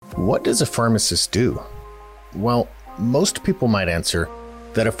What does a pharmacist do? Well, most people might answer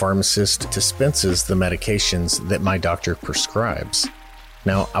that a pharmacist dispenses the medications that my doctor prescribes.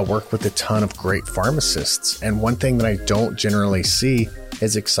 Now, I work with a ton of great pharmacists, and one thing that I don't generally see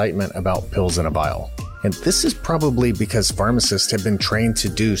is excitement about pills in a vial. And this is probably because pharmacists have been trained to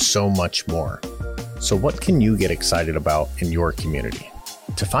do so much more. So what can you get excited about in your community?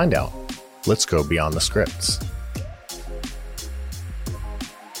 To find out, let's go beyond the scripts.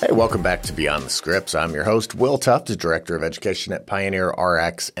 Hey, welcome back to Beyond the Scripts. I'm your host, Will Tuft, the Director of Education at Pioneer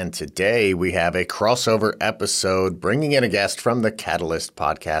RX, and today we have a crossover episode bringing in a guest from the Catalyst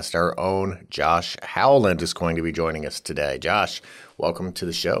podcast. Our own Josh Howland is going to be joining us today. Josh, welcome to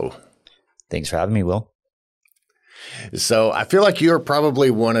the show. Thanks for having me, Will. So I feel like you're probably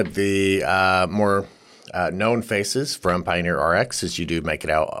one of the more known faces from Pioneer RX as you do make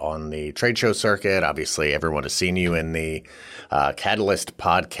it out on the trade show circuit. Obviously, everyone has seen you in the Catalyst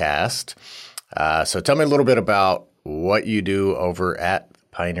podcast. So tell me a little bit about what you do over at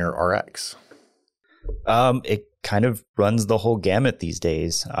Pioneer RX. It kind of runs the whole gamut these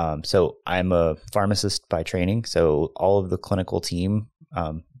days. So I'm a pharmacist by training. So all of the clinical team,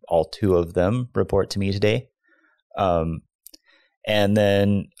 all two of them report to me today. And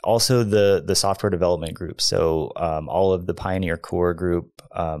then also the software development group. So all of the Pioneer Core group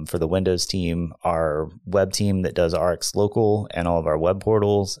for the Windows team, our web team that does RX Local and all of our web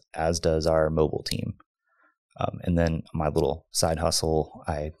portals, as does our mobile team. And then my little side hustle,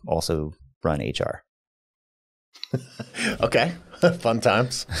 I also run HR. Okay, fun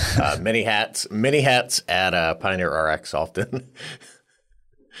times. Many hats at Pioneer RX often.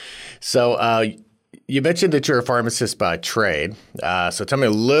 So you mentioned that you're a pharmacist by trade. So tell me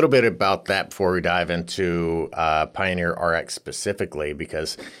a little bit about that before we dive into Pioneer RX specifically,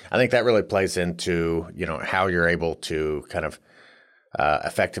 because I think that really plays into, how you're able to kind of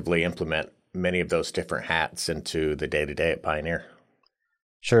effectively implement many of those different hats into the day-to-day at Pioneer.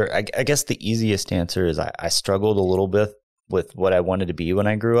 Sure. I guess the easiest answer is I struggled a little bit with what I wanted to be when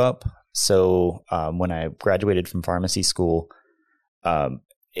I grew up. So when I graduated from pharmacy school,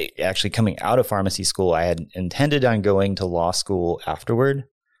 actually coming out of pharmacy school, I had intended on going to law school afterward,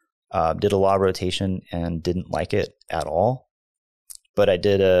 did a law rotation and didn't like it at all. But I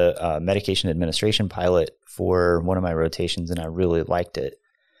did a medication administration pilot for one of my rotations and I really liked it.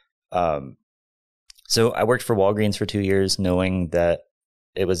 So I worked for Walgreens for 2 years, knowing that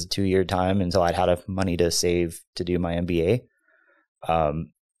it was a 2-year time until I'd had enough money to save to do my MBA.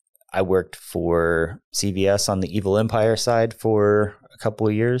 I worked for CVS on the Evil Empire side for a couple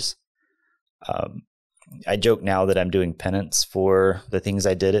of years. I joke now that I'm doing penance for the things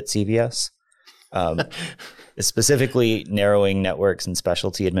I did at CVS, specifically narrowing networks and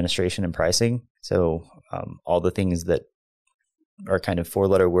specialty administration and pricing. So all the things that are kind of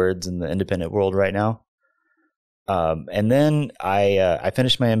 4-letter words in the independent world right now. And then I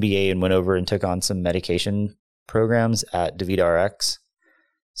finished my MBA and went over and took on some medication programs at DaVita RX.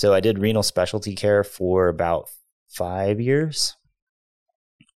 So I did renal specialty care for about 5 years,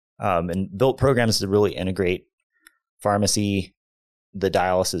 and built programs to really integrate pharmacy, the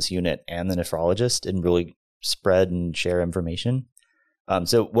dialysis unit, and the nephrologist, and really spread and share information.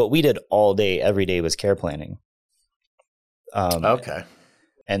 So what we did all day, every day, was care planning. Okay.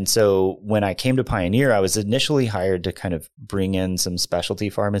 And so when I came to Pioneer, I was initially hired to kind of bring in some specialty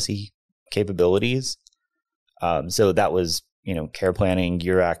pharmacy capabilities. So that was care planning,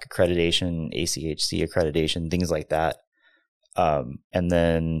 URAC accreditation, ACHC accreditation, things like that. And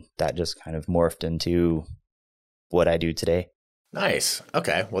then that just kind of morphed into what I do today. Nice.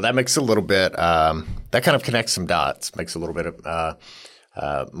 Okay. Well, that makes a little bit, that kind of connects some dots, makes a little bit of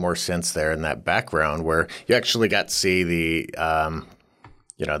more sense there in that background where you actually got to see the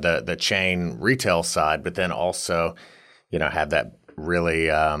chain retail side, but then also, have that really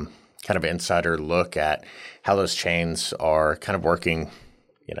kind of insider look at how those chains are kind of working,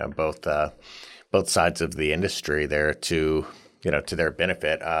 both sides of the industry there to their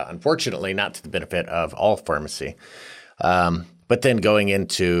benefit. Unfortunately, not to the benefit of all pharmacy. But then going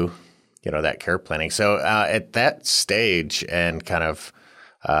into, that care planning. So at that stage and kind of,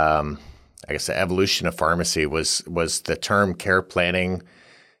 I guess the evolution of pharmacy was the term care planning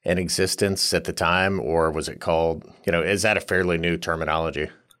in existence at the time, or was it called, is that a fairly new terminology?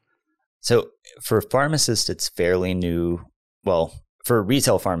 So for pharmacists, it's fairly new. Well, for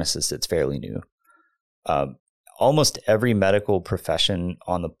retail pharmacists, it's fairly new. Almost every medical profession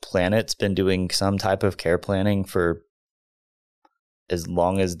on the planet's been doing some type of care planning for as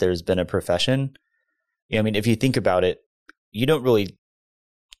long as there's been a profession. I mean, if you think about it, you don't really,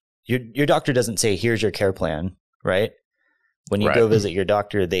 your doctor doesn't say, here's your care plan, right? When you go visit your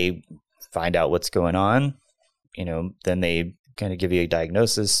doctor, they find out what's going on. Then they kind of give you a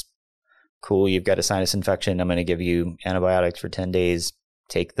diagnosis. Cool, you've got a sinus infection. I'm going to give you antibiotics for 10 days.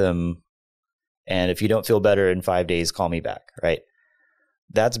 Take them. And if you don't feel better in 5 days, call me back, right?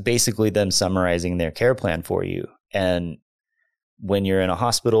 That's basically them summarizing their care plan for you. And when you're in a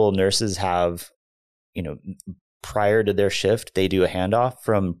hospital, nurses have, prior to their shift, they do a handoff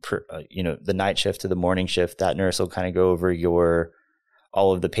from, the night shift to the morning shift. That nurse will kind of go over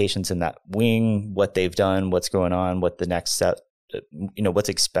all of the patients in that wing, what they've done, what's going on, what the next step, what's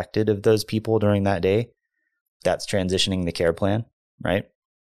expected of those people during that day. That's transitioning the care plan, right?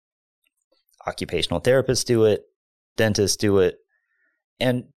 Occupational therapists do it, dentists do it.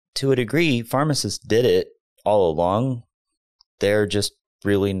 And to a degree, pharmacists did it all along. They're just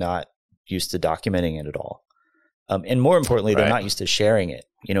really not used to documenting it at all. And more importantly, they're not used to sharing it.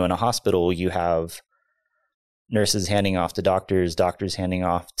 In a hospital, you have nurses handing off to doctors, doctors handing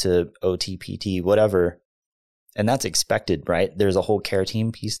off to OT, PT, whatever. And that's expected, right? There's a whole care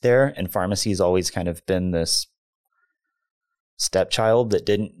team piece there. And pharmacy's always kind of been this stepchild that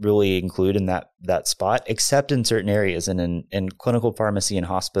didn't really include in that spot, except in certain areas. And in clinical pharmacy in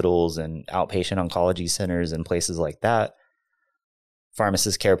hospitals and outpatient oncology centers and places like that,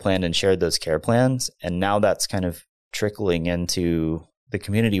 pharmacists care planned and shared those care plans. And now that's kind of trickling into the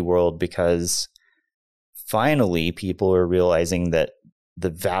community world because finally people are realizing that the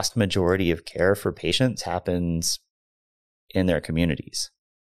vast majority of care for patients happens in their communities.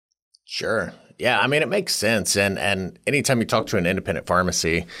 Sure. Yeah. I mean, it makes sense. And anytime you talk to an independent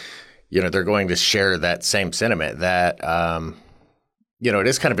pharmacy, they're going to share that same sentiment that, it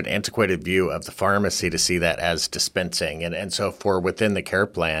is kind of an antiquated view of the pharmacy to see that as dispensing. And so for within the care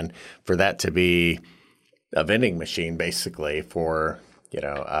plan, for that to be a vending machine, basically for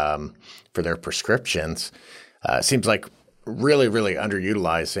their prescriptions, seems like really, really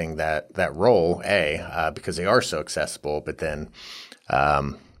underutilizing that role, because they are so accessible, but then,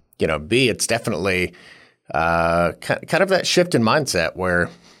 B, it's definitely kind of that shift in mindset where,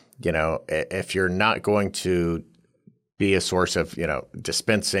 if you're not going to be a source of,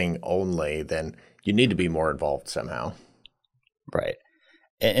 dispensing only, then you need to be more involved somehow. Right.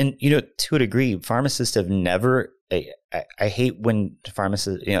 And to a degree, pharmacists have never, I hate when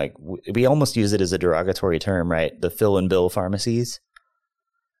pharmacists, we almost use it as a derogatory term, right? The fill and bill pharmacies.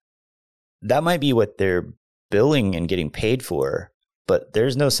 That might be what they're billing and getting paid for, but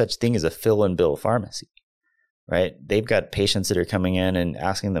there's no such thing as a fill and bill pharmacy, right? They've got patients that are coming in and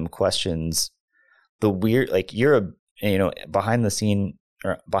asking them questions. The weird, you're behind the scene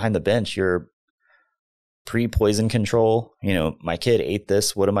or behind the bench, you're pre-poison control. My kid ate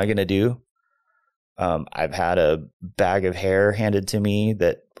this. What am I going to do? I've had a bag of hair handed to me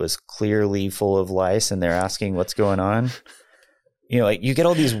that was clearly full of lice, and they're asking what's going on. You get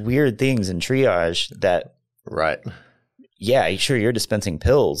all these weird things in triage that, right? Yeah, sure, you're dispensing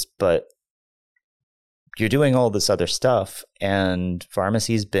pills, but you're doing all this other stuff. And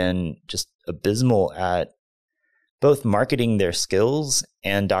pharmacy's been just abysmal at both marketing their skills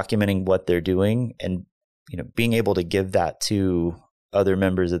and documenting what they're doing, and being able to give that to other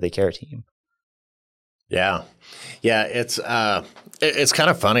members of the care team. Yeah. It's kind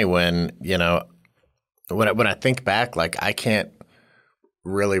of funny when when I think back, I can't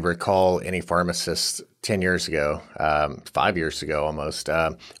really recall any pharmacists 10 years ago, 5 years ago almost,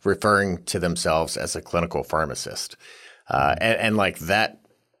 referring to themselves as a clinical pharmacist. And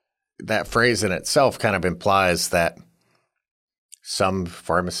that phrase in itself kind of implies that some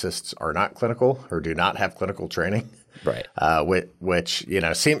pharmacists are not clinical or do not have clinical training. Right. Which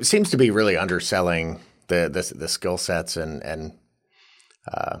seems to be really underselling the skill sets and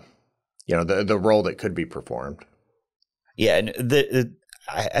the role that could be performed. Yeah,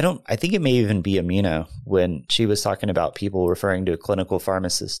 and I think it may even be Amina when she was talking about people referring to a clinical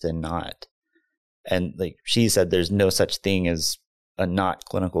pharmacist and not. And she said there's no such thing as a not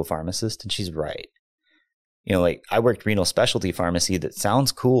clinical pharmacist, and she's right. I worked renal specialty pharmacy. That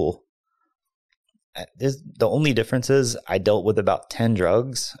sounds cool. The only difference is I dealt with about 10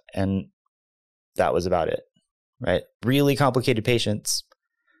 drugs, and that was about it, right? Really complicated patients.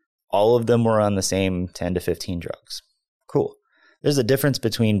 All of them were on the same 10 to 15 drugs. Cool. There's a difference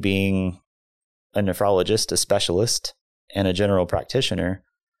between being a nephrologist, a specialist, and a general practitioner.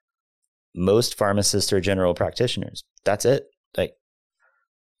 Most pharmacists are general practitioners. That's it.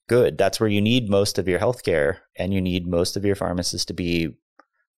 Good. That's where you need most of your healthcare, and you need most of your pharmacists to be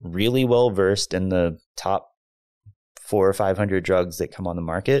really well versed in the top 400 or 500 drugs that come on the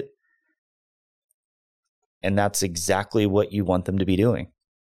market. And that's exactly what you want them to be doing.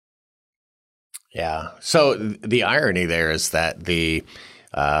 Yeah. So the irony there is that the,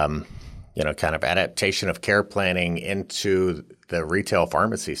 kind of adaptation of care planning into the retail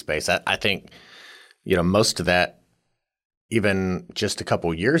pharmacy space, I think, most of that, even just a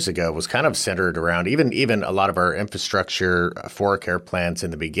couple years ago, was kind of centered around even a lot of our infrastructure for care plans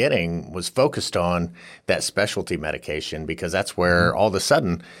in the beginning was focused on that specialty medication, because that's where all of a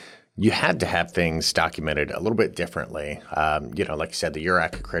sudden you had to have things documented a little bit differently. Like you said, the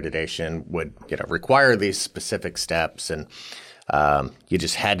URAC accreditation would require these specific steps, and you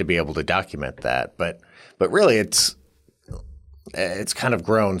just had to be able to document that. But really, it's kind of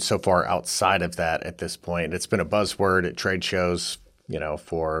grown so far outside of that at this point. It's been a buzzword at trade shows,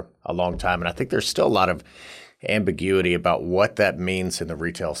 for a long time. And I think there's still a lot of ambiguity about what that means in the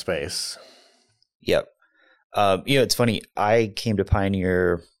retail space. Yep. It's funny. I came to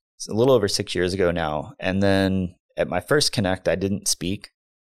Pioneer a little over 6 years ago now. And then at my first Connect, I didn't speak,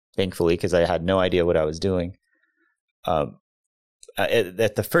 thankfully, because I had no idea what I was doing.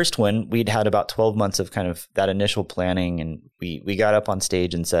 At the first one, we'd had about 12 months of kind of that initial planning, and we got up on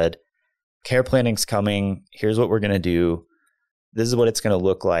stage and said, care planning's coming. Here's what we're going to do. This is what it's going to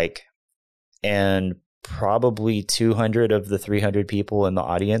look like. And probably 200 of the 300 people in the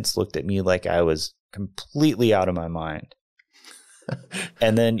audience looked at me like I was completely out of my mind.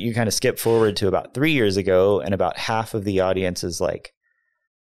 And then you kind of skip forward to about 3 years ago, and about half of the audience is like,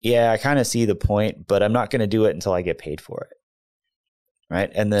 yeah, I kind of see the point, but I'm not going to do it until I get paid for it. Right.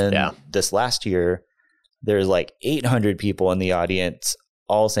 And then this last year, there's like 800 people in the audience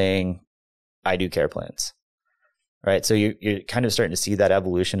all saying, I do care plans. Right. So you're kind of starting to see that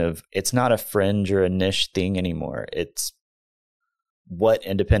evolution of, it's not a fringe or a niche thing anymore. It's what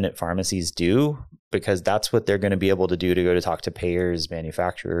independent pharmacies do, because that's what they're going to be able to do to go to talk to payers,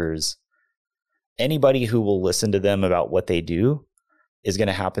 manufacturers. Anybody who will listen to them about what they do is going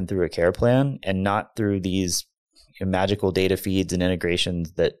to happen through a care plan, and not through these magical data feeds and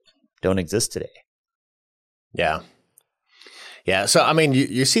integrations that don't exist today. Yeah. Yeah. So, I mean,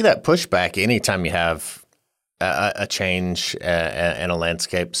 you see that pushback anytime you have a change in a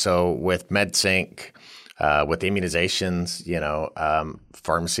landscape. So with MedSync, with immunizations,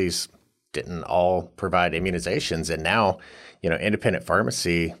 pharmacies didn't all provide immunizations. And now, independent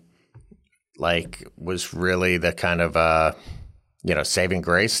pharmacy was really the kind of, saving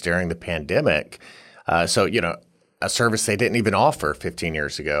grace during the pandemic. So, a service they didn't even offer 15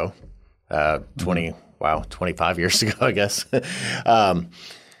 years ago, 25 years ago, I guess.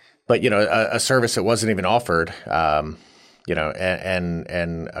 But, a service that wasn't even offered, and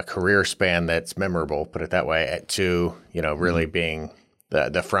a career span that's memorable, put it that way, to, really being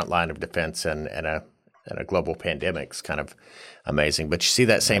the front line of defense and a global pandemic's kind of amazing. But you see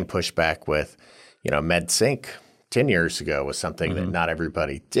that same pushback with, MedSync 10 years ago was something that not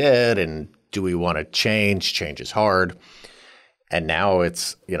everybody did. And do we want to change? Change is hard. And now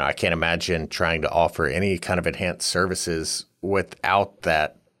it's, I can't imagine trying to offer any kind of enhanced services without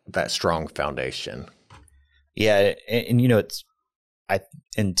that strong foundation. Yeah. And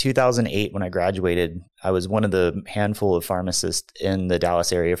in 2008, when I graduated, I was one of the handful of pharmacists in the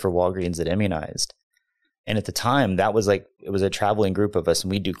Dallas area for Walgreens that immunized. And at the time, it was a traveling group of us,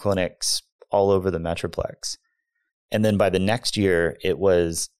 and we do clinics all over the Metroplex. And then by the next year, it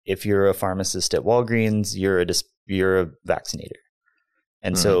was, if you're a pharmacist at Walgreens, you're a vaccinator.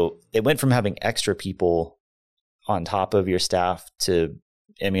 And so it went from having extra people on top of your staff to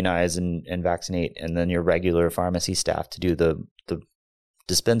immunize and vaccinate, and then your regular pharmacy staff to do the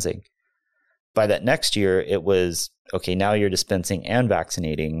dispensing. By that next year, it was, okay, now you're dispensing and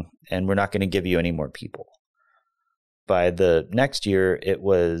vaccinating, and we're not going to give you any more people. By the next year, it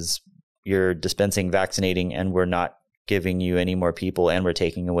was, you're dispensing, vaccinating, and we're not giving you any more people, and we're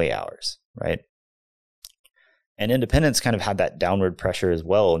taking away hours, right? And independents kind of had that downward pressure as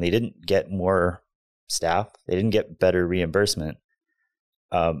well, and they didn't get more staff. They didn't get better reimbursement.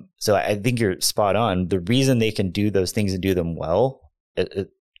 So I think you're spot on. The reason they can do those things and do them well,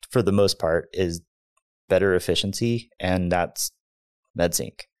 for the most part, is better efficiency, and that's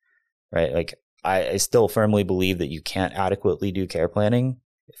MedSync, right? Like I still firmly believe that you can't adequately do care planning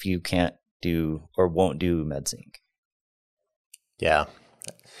if you can't do or won't do MedSync. Yeah.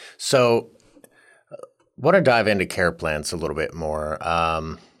 So want to dive into care plans a little bit more.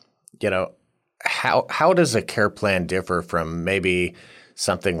 How does a care plan differ from maybe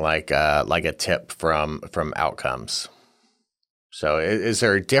something like a tip from Outcomes? So is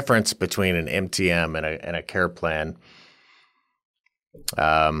there a difference between an MTM and a care plan?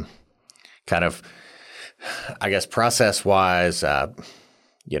 Kind of, I guess, process wise,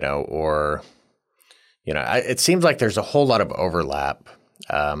 it seems like there's a whole lot of overlap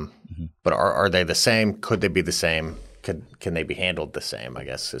But are they the same? Could they be the same? Can they be handled the same, I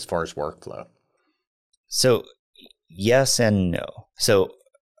guess, as far as workflow? So yes and no. So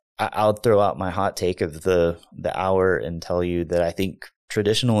I'll throw out my hot take of the hour and tell you that I think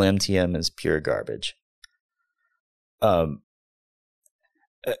traditional MTM is pure garbage.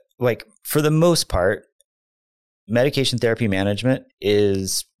 Like for the most part, medication therapy management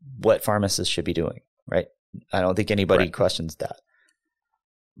is what pharmacists should be doing, right? I don't think anybody questions that.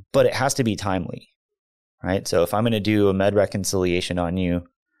 But it has to be timely, right? So if I'm going to do a med reconciliation on you,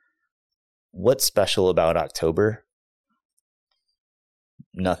 what's special about October?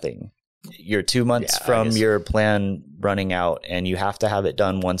 Nothing. You're 2 months from your plan running out, and you have to have it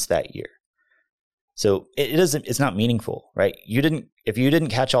done once that year. So it's not meaningful, right? If you didn't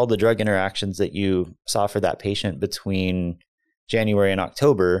catch all the drug interactions that you saw for that patient between January and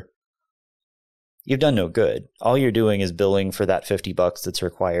October, you've done no good. All you're doing is billing for that $50 that's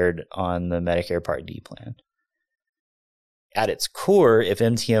required on the Medicare Part D plan. At its core, if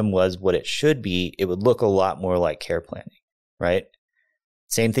MTM was what it should be, it would look a lot more like care planning, right?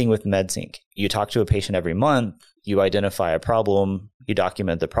 Same thing with MedSync. You talk to a patient every month, you identify a problem, you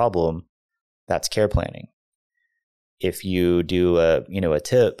document the problem. That's care planning. If you do a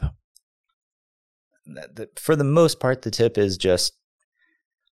tip, for the most part, the tip is just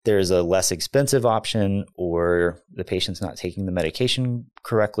there's a less expensive option, or the patient's not taking the medication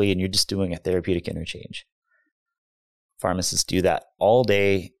correctly and you're just doing a therapeutic interchange. Pharmacists do that all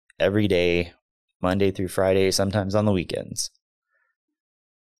day, every day, Monday through Friday, sometimes on the weekends.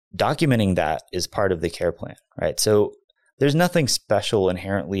 Documenting that is part of the care plan, right? So there's nothing special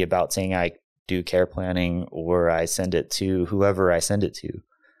inherently about saying I do care planning or I send it to whoever I send it to.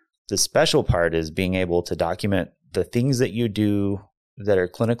 The special part is being able to document the things that you do that are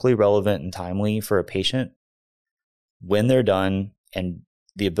clinically relevant and timely for a patient when they're done, and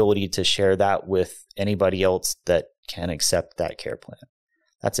the ability to share that with anybody else that can accept that care plan.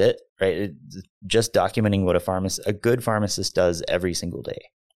 That's it, right? Just documenting what a good pharmacist does every single day.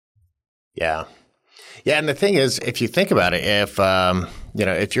 Yeah. Yeah. And the thing is, if you think about it,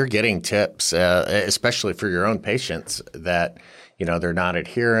 if you're getting tips, especially for your own patients that, they're not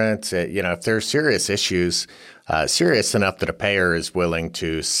adherent, if there's serious issues, serious enough that a payer is willing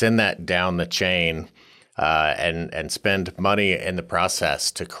to send that down the chain and spend money in the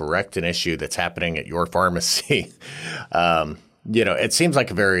process to correct an issue that's happening at your pharmacy, it seems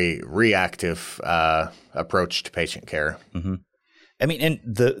like a very reactive approach to patient care. Mm-hmm. I mean, and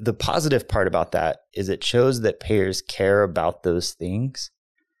the positive part about that is it shows that payers care about those things,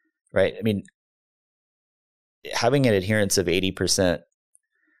 right? I mean, having an adherence of 80%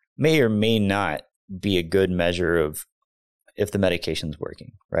 may or may not be a good measure of if the medication's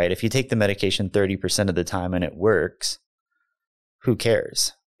working, right? If you take the medication 30% of the time and it works, who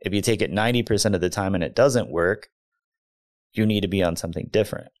cares? If you take it 90% of the time and it doesn't work, you need to be on something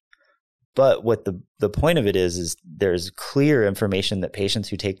different. But what the point of it is there's clear information that patients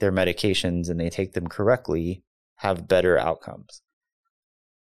who take their medications and they take them correctly have better outcomes.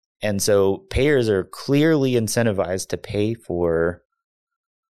 And so payers are clearly incentivized to pay for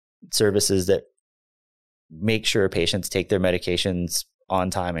services that make sure patients take their medications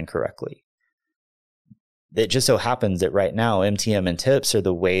on time and correctly. It just so happens that right now, MTM and tips are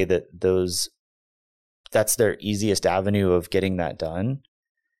the way that that's their easiest avenue of getting that done.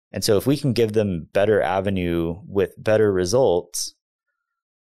 And so if we can give them better avenue with better results,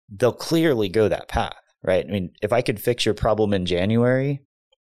 they'll clearly go that path, right? I mean, if I could fix your problem in January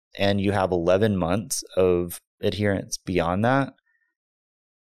and you have 11 months of adherence beyond that,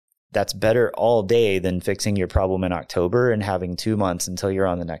 that's better all day than fixing your problem in October and having 2 months until you're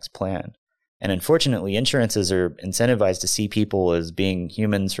on the next plan. And unfortunately, insurances are incentivized to see people as being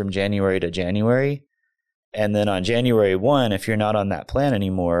humans from January to January. And then on January 1, if you're not on that plan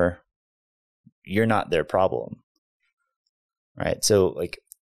anymore, you're not their problem, right? So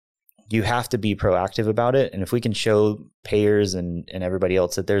you have to be proactive about it. And if we can show payers and everybody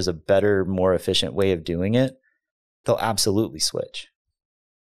else that there's a better, more efficient way of doing it, they'll absolutely switch.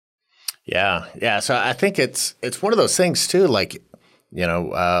 Yeah. Yeah. So I think it's one of those things too, we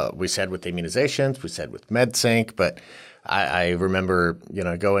said with immunizations, we said with MedSync, but I remember,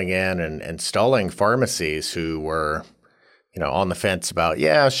 going in and installing pharmacies who were, on the fence about,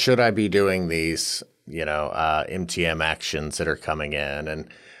 should I be doing these, MTM actions that are coming in? And,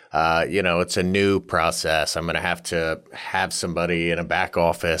 it's a new process. I'm going to have somebody in a back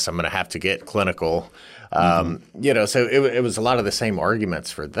office. I'm going to have to get clinical. So it was a lot of the same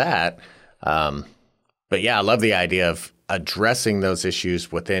arguments for that. But yeah, I love the idea of addressing those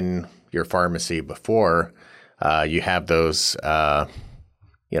issues within your pharmacy before you have those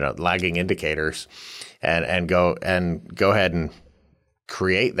lagging indicators, and go ahead and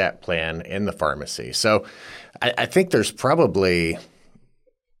create that plan in the pharmacy. So I think there's probably,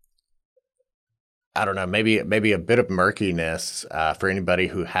 I don't know, maybe a bit of murkiness for anybody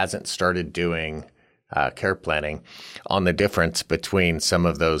who hasn't started doing care planning on the difference between some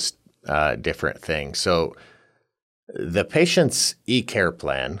of those different things. So the patient's e-care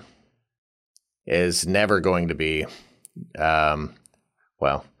plan is never going to be,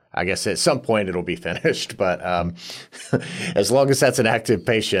 well, I guess at some point it'll be finished, but as long as that's an active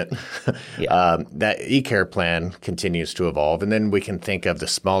patient, that e-care plan continues to evolve. And then we can think of the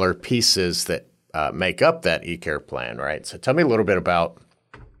smaller pieces that make up that e-care plan, right? So tell me a little bit about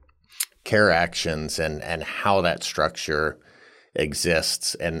care actions and how that structure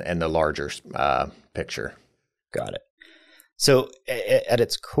exists and the larger picture. Got it. So at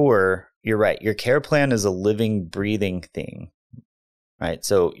its core, you're right. Your care plan is a living, breathing thing, right?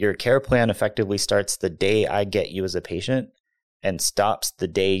 So your care plan effectively starts the day I get you as a patient and stops the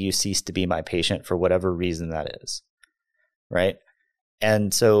day you cease to be my patient for whatever reason that is, right?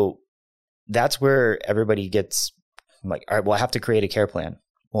 And so that's where everybody gets like, all right, well, I have to create a care plan.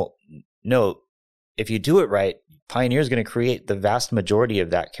 Well, no, if you do it right, Pioneer is going to create the vast majority of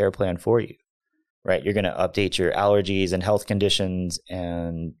that care plan for you, right? You're going to update your allergies and health conditions.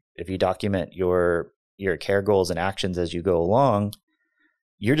 And if you document your care goals and actions as you go along,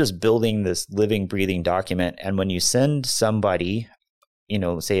 you're just building this living, breathing document. And when you send somebody,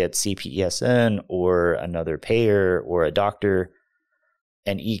 say at CPESN or another payer or a doctor,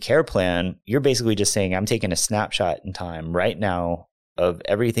 an e-care plan, you're basically just saying, I'm taking a snapshot in time right now of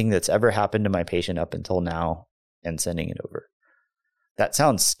everything that's ever happened to my patient up until now and sending it over. That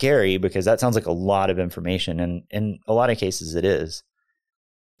sounds scary because that sounds like a lot of information. And in a lot of cases it is,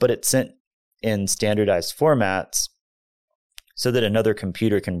 but it's sent in standardized formats so that another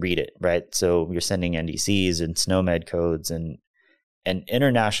computer can read it, right? So you're sending NDCs and SNOMED codes and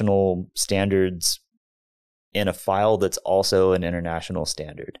international standards in a file that's also an international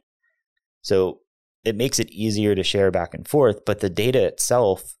standard. So it makes it easier to share back and forth, but the data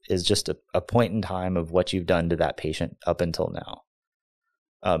itself is just a point in time of what you've done to that patient up until now.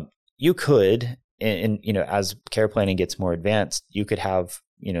 You could, as care planning gets more advanced, you could have,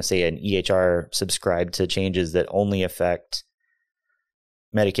 say an EHR subscribe to changes that only affect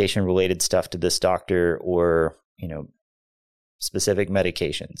medication related stuff to this doctor or, specific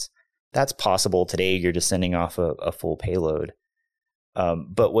medications. That's possible today. You're just sending off a full payload.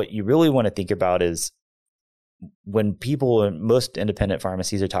 But what you really want to think about is when people in most independent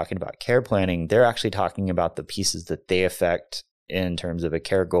pharmacies are talking about care planning, they're actually talking about the pieces that they affect in terms of a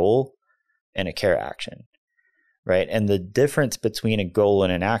care goal and a care action, right? And the difference between a goal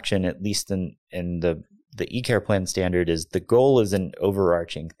and an action, at least in the e-care plan standard, is the goal is an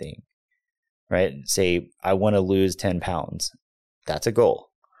overarching thing, right? Say, I want to lose 10 pounds. That's a goal.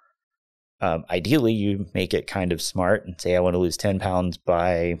 Ideally, you make it kind of smart and say, I want to lose 10 pounds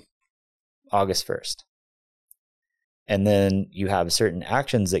by August 1st. And then you have certain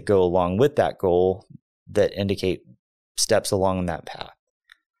actions that go along with that goal that indicate steps along that path,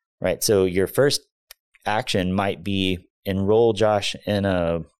 right? So your first action might be enroll Josh in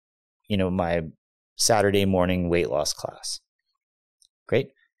my Saturday morning weight loss class.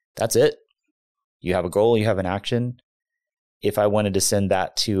 Great. That's it. You have a goal, you have an action. If I wanted to send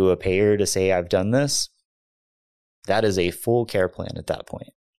that to a payer to say I've done this, that is a full care plan at that point.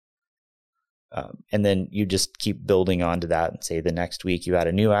 And then you just keep building onto that and say the next week you had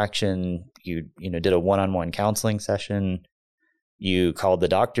a new action, you did a one-on-one counseling session, you called the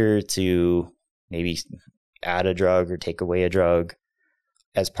doctor to maybe add a drug or take away a drug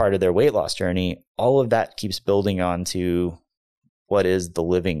as part of their weight loss journey. All of that keeps building onto what is the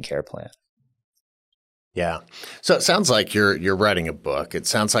living care plan. Yeah. So it sounds like you're writing a book. It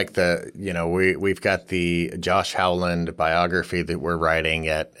sounds like we've got the Josh Howland biography that we're writing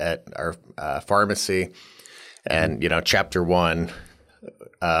at our pharmacy, and chapter 1,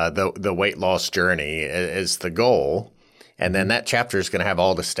 the weight loss journey is the goal, and then that chapter is going to have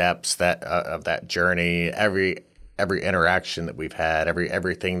all the steps of that journey, every interaction that we've had,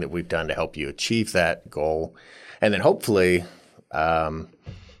 everything that we've done to help you achieve that goal, and then hopefully,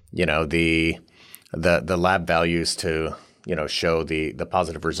 the lab values to show the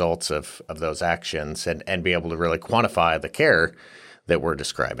positive results of those actions and be able to really quantify the care that we're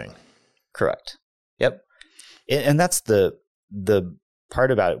describing. Correct. Yep. And that's the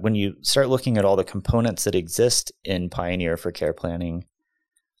part about it. When you start looking at all the components that exist in Pioneer for care planning,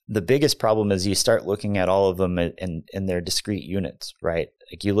 the biggest problem is you start looking at all of them in their discrete units, right?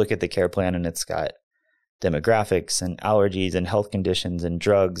 Like you look at the care plan and it's got demographics and allergies and health conditions and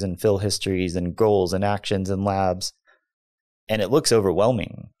drugs and fill histories and goals and actions and labs. And it looks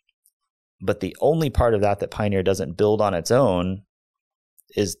overwhelming. But the only part of that Pioneer doesn't build on its own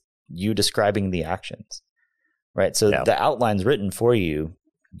is you describing the actions, right? So the outline's written for you.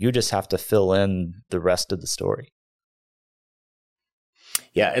 You just have to fill in the rest of the story.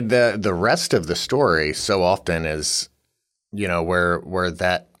 Yeah, the rest of the story so often is, where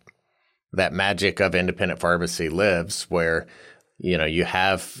that magic of independent pharmacy lives, where you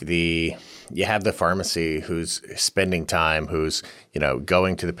have the pharmacy who's spending time, who's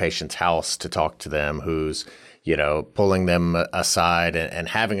going to the patient's house to talk to them, who's pulling them aside and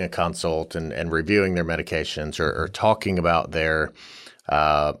having a consult and reviewing their medications or talking about their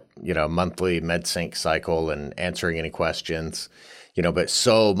monthly MedSync cycle and answering any questions. But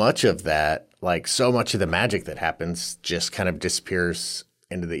so much of that, like so much of the magic that happens just kind of disappears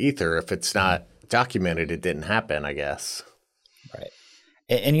into the ether. If it's not documented, it didn't happen, I guess. Right.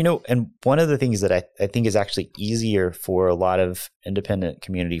 And one of the things that I think is actually easier for a lot of independent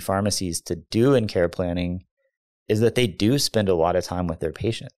community pharmacies to do in care planning is that they do spend a lot of time with their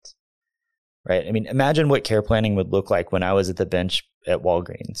patients, right? I mean, imagine what care planning would look like when I was at the bench at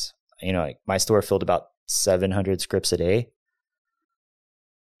Walgreens. My store filled about 700 scripts a day.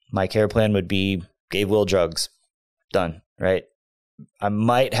 My care plan would be gave Will drugs, done, right? I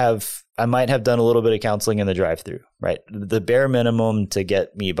might have done a little bit of counseling in the drive-through, right? The bare minimum to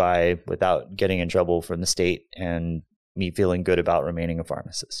get me by without getting in trouble from the state and me feeling good about remaining a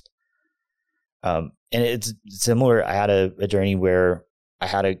pharmacist. And it's similar. I had a journey where I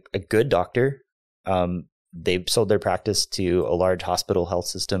had a good doctor. They sold their practice to a large hospital health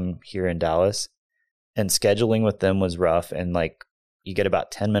system here in Dallas, and scheduling with them was rough. And you get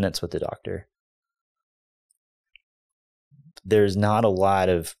about 10 minutes with the doctor. There's not a lot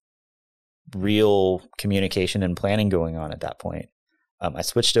of real communication and planning going on at that point. I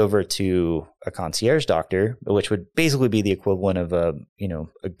switched over to a concierge doctor, which would basically be the equivalent of a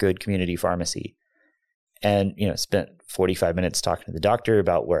good community pharmacy. And, spent 45 minutes talking to the doctor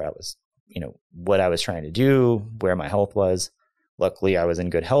about where I was, what I was trying to do, where my health was. Luckily, I was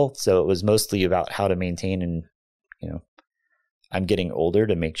in good health. So it was mostly about how to maintain and, I'm getting older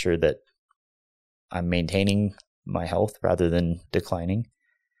to make sure that I'm maintaining my health rather than declining.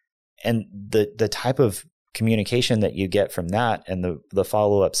 And the type of communication that you get from that and the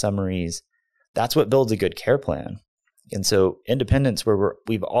follow-up summaries, that's what builds a good care plan. And so independents, where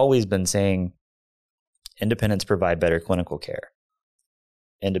we've always been saying independents provide better clinical care.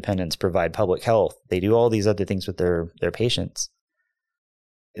 Independents provide public health. They do all these other things with their patients.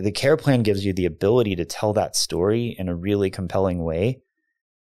 The care plan gives you the ability to tell that story in a really compelling way.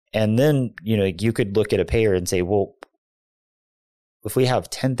 And then, you could look at a payer and say, well, if we have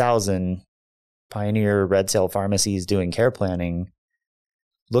 10,000 Pioneer Red Cell pharmacies doing care planning,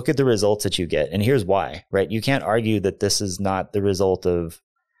 look at the results that you get. And here's why, right? You can't argue that this is not the result of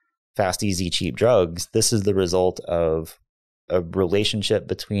fast, easy, cheap drugs. This is the result of a relationship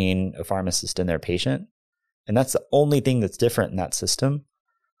between a pharmacist and their patient. And that's the only thing that's different in that system.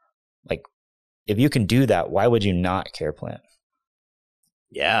 If you can do that, why would you not care plan?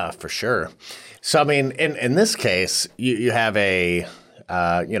 Yeah, for sure. So, I mean, in this case, you have a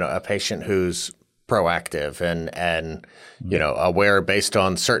patient who's proactive and aware based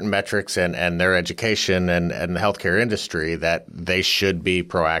on certain metrics and their education and the healthcare industry that they should be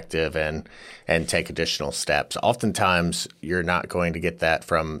proactive and take additional steps. Oftentimes, you're not going to get that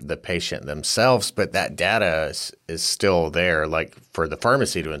from the patient themselves, but that data is still there, for the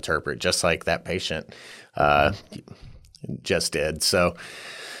pharmacy to interpret, just like that patient just did. So,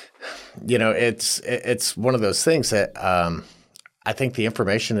 it's one of those things that I think the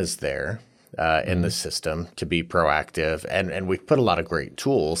information is there in the system to be proactive, and we've put a lot of great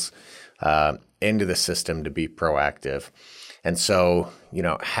tools into the system to be proactive. And so,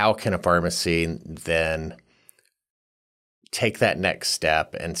 how can a pharmacy then take that next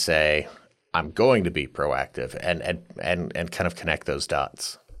step and say, I'm going to be proactive and kind of connect those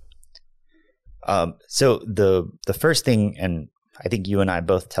dots? So the first thing, and I think you and I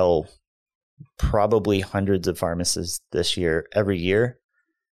both tell probably hundreds of pharmacists every year,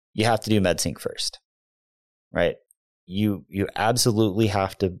 you have to do MedSync first, right? You absolutely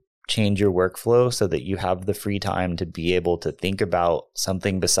have to change your workflow so that you have the free time to be able to think about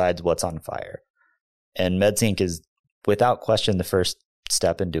something besides what's on fire. And MedSync is without question the first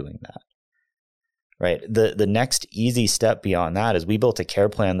step in doing that. Right. The next easy step beyond that is we built a care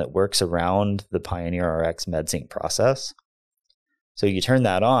plan that works around the Pioneer Rx MedSync process. So you turn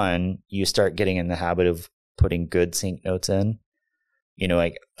that on, you start getting in the habit of putting good sync notes in.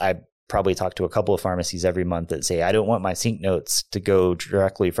 I probably talk to a couple of pharmacies every month that say, I don't want my sync notes to go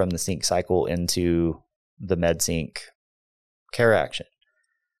directly from the sync cycle into the MedSync care action.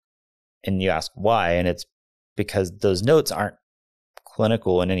 And you ask why, and it's because those notes aren't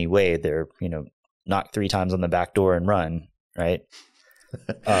clinical in any way. They're, knock 3 times on the back door and run, right?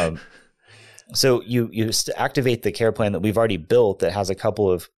 So you activate the care plan that we've already built that has a couple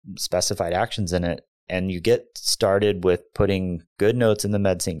of specified actions in it, and you get started with putting good notes in the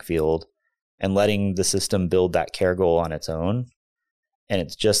MedSync field and letting the system build that care goal on its own. And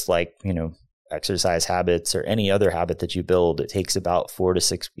it's just like, exercise habits or any other habit that you build. It takes about 4 to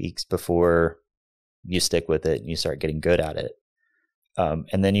 6 weeks before you stick with it and you start getting good at it.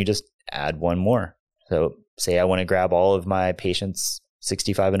 And then you just add one more. So say I want to grab all of my patients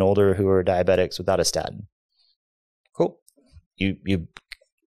 65 and older who are diabetics without a statin. Cool. You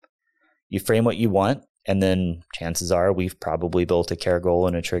frame what you want, and then chances are we've probably built a care goal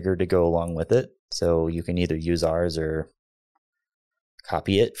and a trigger to go along with it. So you can either use ours or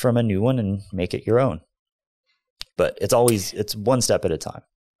copy it from a new one and make it your own. But it's one step at a time.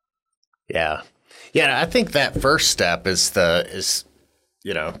 Yeah. Yeah, I think that first step is the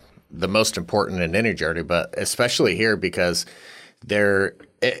most important in any journey, but especially here because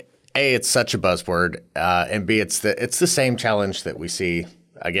it's such a buzzword, and B, it's the same challenge that we see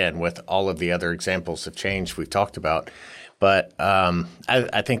again with all of the other examples of change we've talked about. But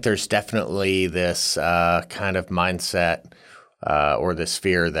I think there's definitely this kind of mindset or this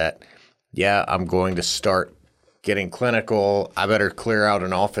fear that, I'm going to start getting clinical. I better clear out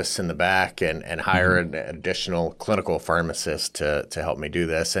an office in the back and hire an additional clinical pharmacist to help me do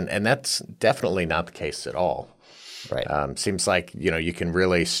this. And that's definitely not the case at all. Right. Seems like, you can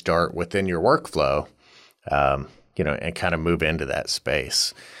really start within your workflow, and kind of move into that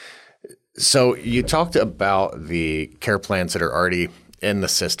space. So you talked about the care plans that are already in the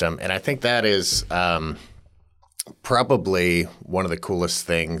system. And I think that is probably one of the coolest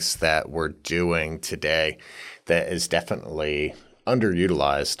things that we're doing today that is definitely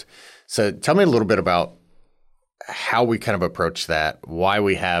underutilized. So tell me a little bit about how we kind of approach that, why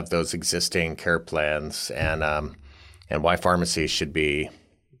we have those existing care plans, and why pharmacies should be,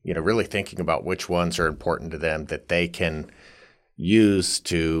 really thinking about which ones are important to them that they can use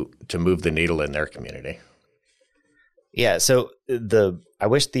to move the needle in their community. Yeah. So I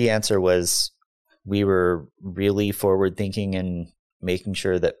wish the answer was we were really forward thinking and making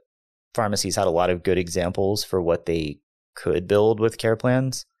sure that pharmacies had a lot of good examples for what they could build with care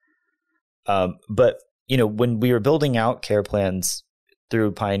plans. But, when we were building out care plans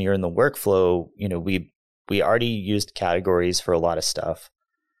through Pioneer in the workflow, we already used categories for a lot of stuff.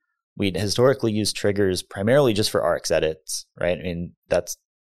 We'd historically used triggers primarily just for Rx edits, right? I mean, that's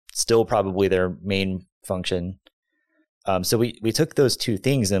still probably their main function. So we took those two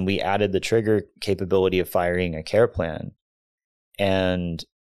things and we added the trigger capability of firing a care plan. And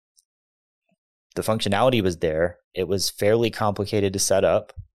the functionality was there. It was fairly complicated to set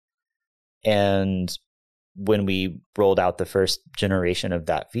up. And when we rolled out the first generation of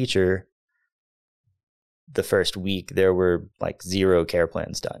that feature, the first week there were like 0 care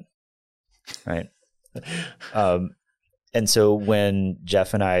plans done, right? And so when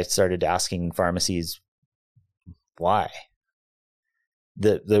Jeff and I started asking pharmacies why,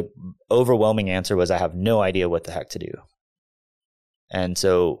 the overwhelming answer was, I have no idea what the heck to do. And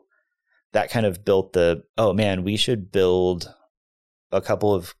so that kind of built we should build a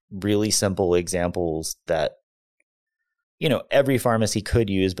couple of really simple examples that, every pharmacy could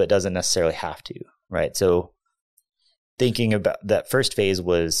use, but doesn't necessarily have to, right? So thinking about that first phase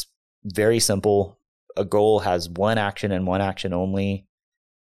was very simple. A goal has one action and one action only.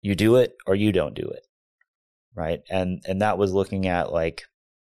 You do it or you don't do it, right? And that was looking at like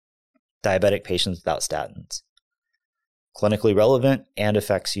diabetic patients without statins. Clinically relevant and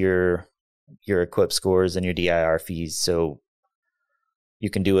affects your equip scores and your DIR fees. So you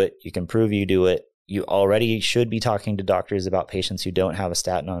can do it. You can prove you do it. You already should be talking to doctors about patients who don't have a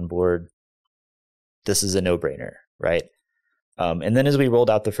statin on board. This is a no-brainer, right? And then as we rolled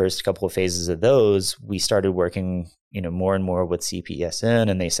out the first couple of phases of those, we started working, more and more with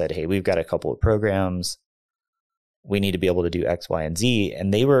CPESN, and they said, hey, we've got a couple of programs. We need to be able to do X, Y, and Z.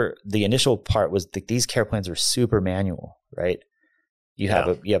 And the initial part was that these care plans were super manual, right? You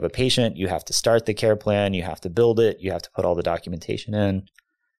have a patient, you have to start the care plan, you have to build it, you have to put all the documentation in,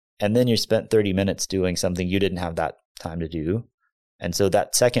 and then you spent 30 minutes doing something you didn't have that time to do. And so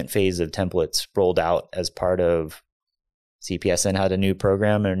that second phase of templates rolled out as part of CPESN had a new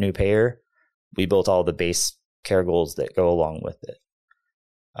program and a new payer. We built all the base care goals that go along with it.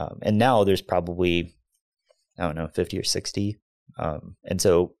 And now there's probably, 50 or 60. And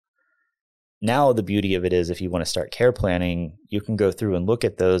so now the beauty of it is, if you want to start care planning, you can go through and look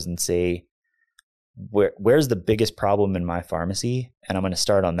at those and say, where's the biggest problem in my pharmacy? And I'm going to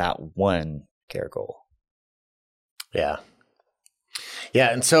start on that one care goal. Yeah.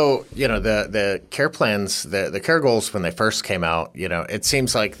 Yeah. And so, the care plans, the care goals, when they first came out, it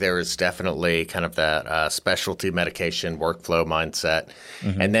seems like there was definitely kind of that specialty medication workflow mindset.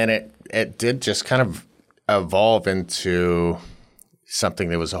 Mm-hmm. And then it did just kind of evolve into something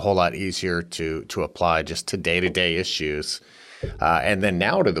that was a whole lot easier to apply just to day-to-day issues. And then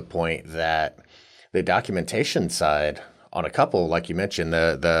now to the point that the documentation side on a couple, like you mentioned,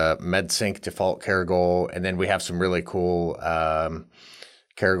 the MedSync default care goal, and then we have some really cool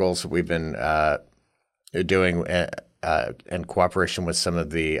care goals that we've been doing in cooperation with some of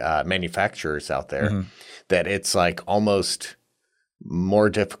the manufacturers out there, mm-hmm. that it's like almost more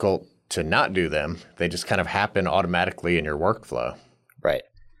difficult to not do them. They just kind of happen automatically in your workflow. Right.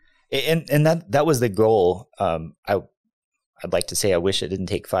 And that was the goal. I'd like to say I wish it didn't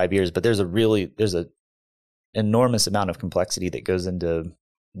take 5 years, but there's a enormous amount of complexity that goes into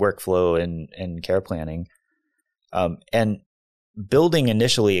workflow and care planning. And building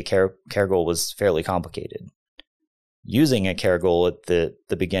initially a care goal was fairly complicated. Using a care goal at the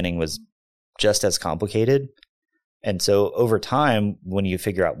beginning was just as complicated. And so over time, when you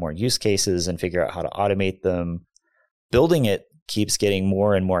figure out more use cases and figure out how to automate them, building it keeps getting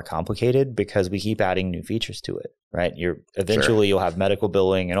more and more complicated because we keep adding new features to it, right? Eventually you'll have medical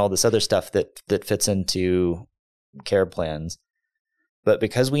billing and all this other stuff that fits into care plans. But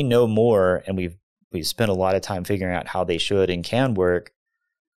because we know more and we've spent a lot of time figuring out how they should and can work,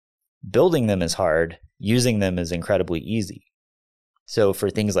 building them is hard, using them is incredibly easy. So for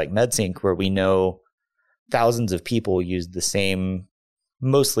things like MedSync, where we know thousands of people use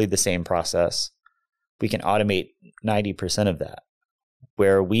mostly the same process, we can automate 90% of that.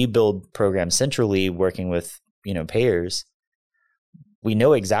 Where we build programs centrally working with, payers, we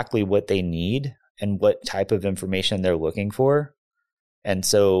know exactly what they need and what type of information they're looking for. And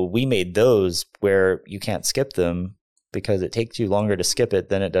so we made those where you can't skip them because it takes you longer to skip it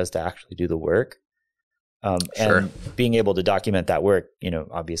than it does to actually do the work. And being able to document that work,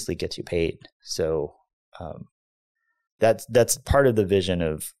 obviously gets you paid. So that's part of the vision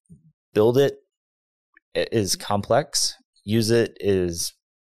of build it is complex. Use it is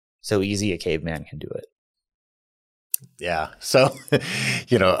so easy a caveman can do it. Yeah. So,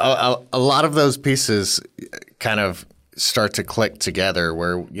 a lot of those pieces kind of start to click together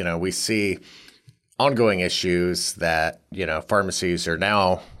where, we see ongoing issues that, pharmacies are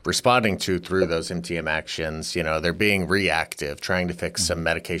now responding to through those MTM actions. They're being reactive, trying to fix some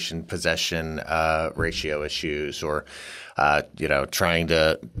medication possession ratio issues, or trying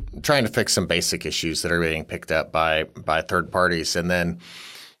to fix some basic issues that are being picked up by third parties. And then,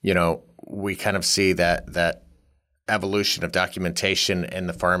 we kind of see that evolution of documentation in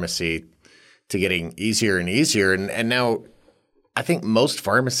the pharmacy to getting easier and easier. And now I think most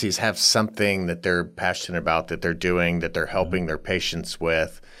pharmacies have something that they're passionate about, that they're doing, that they're helping their patients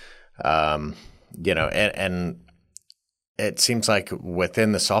with, and it seems like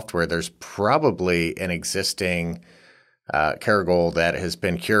within the software, there's probably an existing care goal that has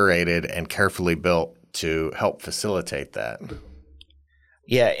been curated and carefully built to help facilitate that.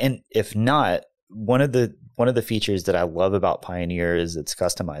 Yeah. And if not, one of the features that I love about Pioneer is it's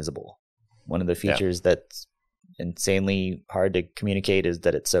customizable. One of the features that's insanely hard to communicate is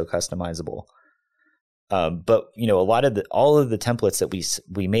that it's so customizable. But all of the templates that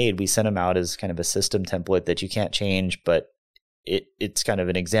we made, we sent them out as kind of a system template that you can't change, but it's kind of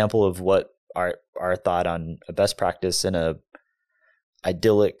an example of what our thought on a best practice in a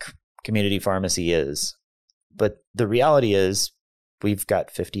idyllic community pharmacy is. But the reality is we've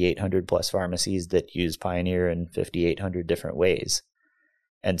got 5,800 plus pharmacies that use Pioneer in 5,800 different ways.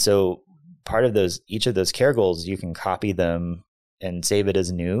 And so part of each of those care goals, you can copy them and save it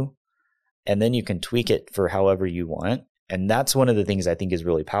as new, and then you can tweak it for however you want. And that's one of the things I think is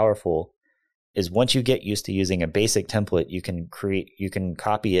really powerful, is once you get used to using a basic template, you can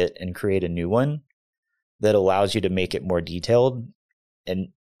copy it and create a new one that allows you to make it more detailed, and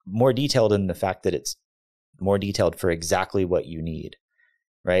more detailed in the fact that it's more detailed for exactly what you need,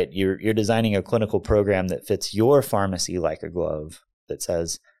 right? You're designing a clinical program that fits your pharmacy like a glove, that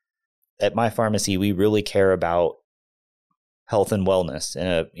says, at my pharmacy, we really care about health and wellness in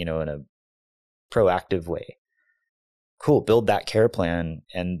a proactive way. Cool. Build that care plan.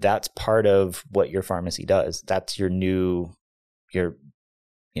 And that's part of what your pharmacy does. That's your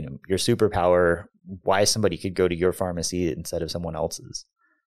superpower, why somebody could go to your pharmacy instead of someone else's.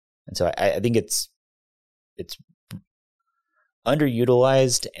 And so I think it's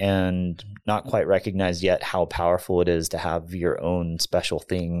underutilized and not quite recognized yet how powerful it is to have your own special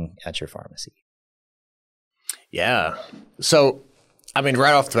thing at your pharmacy. Yeah. So, I mean,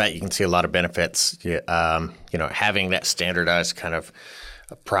 right off the bat, you can see a lot of benefits. Having that standardized kind of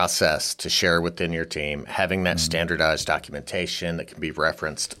process to share within your team, having that standardized documentation that can be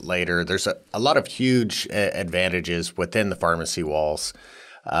referenced later. There's a lot of huge advantages within the pharmacy walls.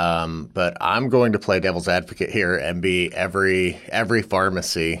 But I'm going to play devil's advocate here and be every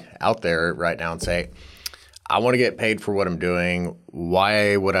pharmacy out there right now and say, I want to get paid for what I'm doing.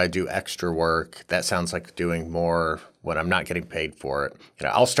 Why would I do extra work? That sounds like doing more when I'm not getting paid for it.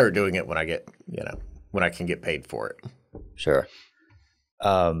 I'll start doing it when I get, when I can get paid for it. Sure.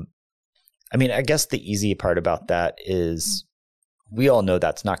 I mean, I guess the easy part about that is we all know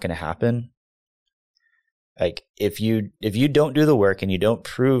that's not going to happen. Like if you don't do the work and you don't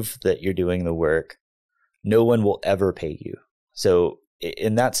prove that you're doing the work, no one will ever pay you. So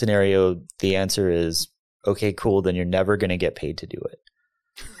in that scenario, the answer is, okay, cool. Then you're never going to get paid to do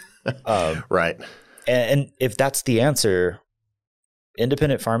it. Right. And if that's the answer,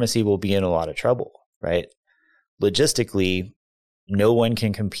 independent pharmacy will be in a lot of trouble, right? Logistically, no one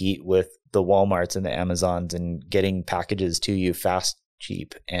can compete with the Walmarts and the Amazons and getting packages to you fast,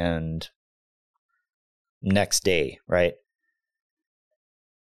 cheap, and next day, right?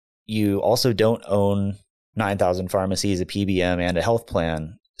 You also don't own 9,000 pharmacies, a PBM, and a health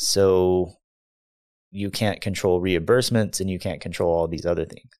plan. So you can't control reimbursements and you can't control all these other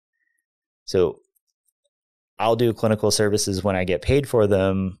things. So I'll do clinical services when I get paid for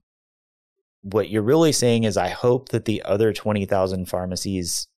them. What you're really saying is I hope that the other 20,000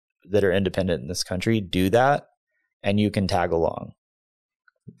 pharmacies that are independent in this country do that and you can tag along.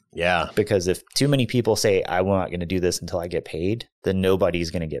 Yeah. Because if too many people say, I'm not going to do this until I get paid, then nobody's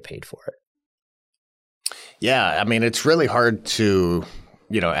going to get paid for it. Yeah. I mean, it's really hard to,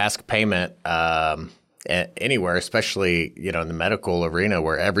 ask payment anywhere, especially, in the medical arena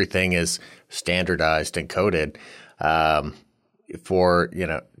where everything is standardized and coded for,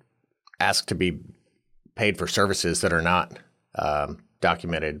 ask to be paid for services that are not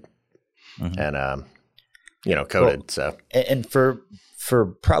documented and, coded. Well, so, and for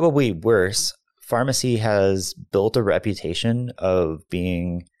probably worse, pharmacy has built a reputation of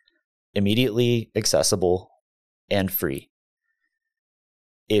being immediately accessible and free.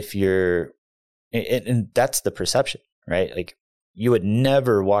 And that's the perception, right? Like you would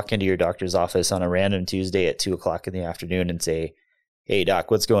never walk into your doctor's office on a random Tuesday at 2:00 in the afternoon and say, hey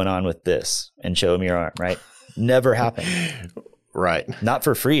doc, what's going on with this? And show him your arm, right? Never happened. Right. Not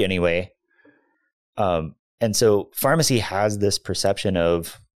for free anyway. And so pharmacy has this perception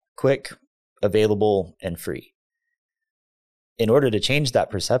of quick, available, and free. In order to change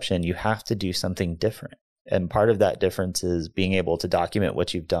that perception, you have to do something different. And part of that difference is being able to document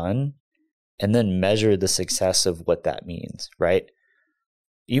what you've done and then measure the success of what that means, right?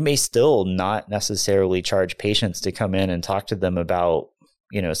 You may still not necessarily charge patients to come in and talk to them about,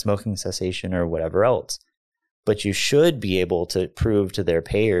 smoking cessation or whatever else, but you should be able to prove to their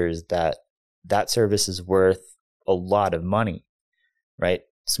payers that that service is worth a lot of money, right?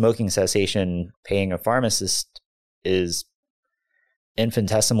 Smoking cessation, paying a pharmacist is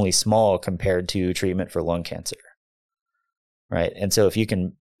infinitesimally small compared to treatment for lung cancer, right? And so if you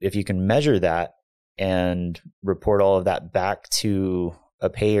can measure that and report all of that back to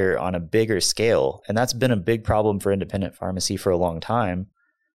a payer on a bigger scale, and that's been a big problem for independent pharmacy for a long time,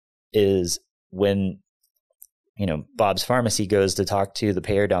 is when Bob's Pharmacy goes to talk to the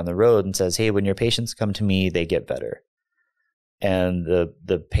payer down the road and says, hey, when your patients come to me, they get better. And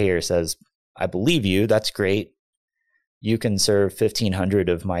the payer says, I believe you. That's great. You can serve 1,500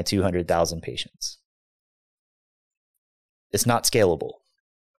 of my 200,000 patients. It's not scalable,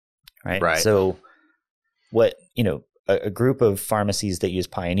 right? Right. So what, a group of pharmacies that use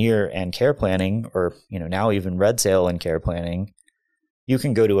Pioneer and care planning, or, now even RedSale and care planning, you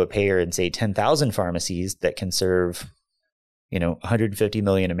can go to a payer and say 10,000 pharmacies that can serve, 150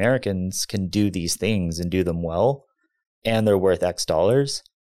 million Americans can do these things and do them well, and they're worth X dollars.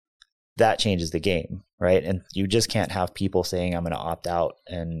 That changes the game, right? And you just can't have people saying, I'm going to opt out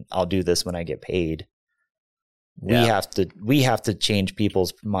and I'll do this when I get paid. Yeah. We have to change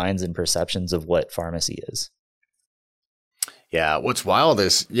people's minds and perceptions of what pharmacy is. Yeah. What's wild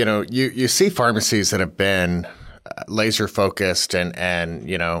is, you see pharmacies that have been laser focused and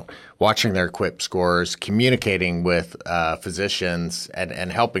watching their QIP scores, communicating with physicians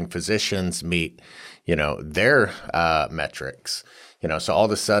and helping physicians meet, their metrics. So all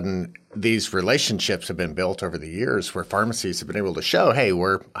of a sudden these relationships have been built over the years where pharmacies have been able to show, hey,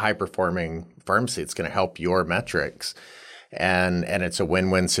 we're high performing pharmacy. It's going to help your metrics. and it's a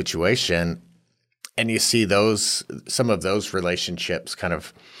win-win situation. And you see some of those relationships kind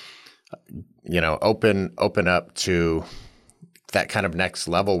of, open up to that kind of next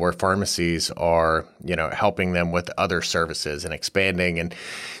level where pharmacies are, helping them with other services and expanding. And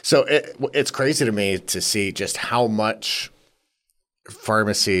so it's crazy to me to see just how much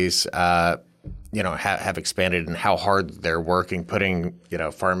pharmacies, have expanded and how hard they're working, putting,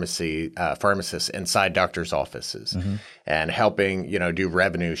 pharmacists inside doctors' offices and helping, do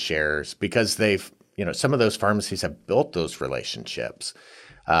revenue shares because they've, some of those pharmacies have built those relationships.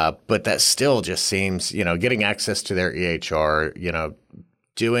 But that still just seems, getting access to their EHR,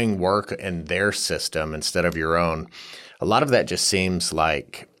 doing work in their system instead of your own. A lot of that just seems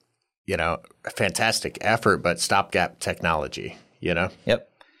like, a fantastic effort, but stopgap technology, Yep.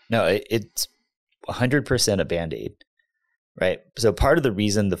 No, it's 100% a Band-Aid, right? So part of the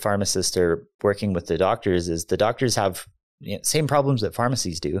reason the pharmacists are working with the doctors is the doctors have same problems that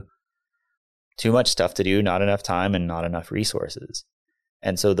pharmacies do. Too much stuff to do, not enough time, and not enough resources.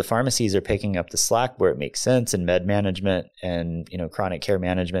 And so the pharmacies are picking up the slack where it makes sense in med management and, chronic care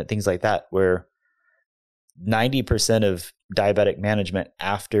management, things like that, where 90% of diabetic management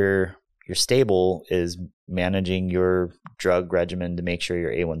after you're stable is managing your drug regimen to make sure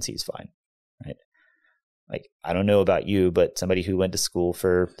your A1C is fine, right? Like, I don't know about you, but somebody who went to school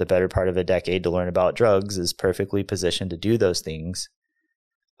for the better part of a decade to learn about drugs is perfectly positioned to do those things.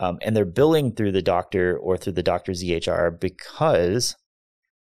 And they're billing through the doctor or through the doctor's EHR because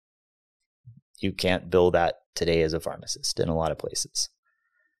you can't bill that today as a pharmacist in a lot of places.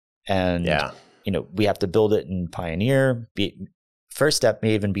 And, we have to build it in Pioneer. First step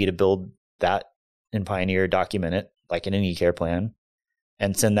may even be to build that in Pioneer, document it like in an eCare plan,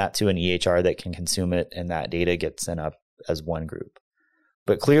 and send that to an EHR that can consume it, and that data gets sent up as one group.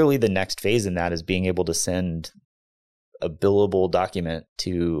 But clearly the next phase in that is being able to send a billable document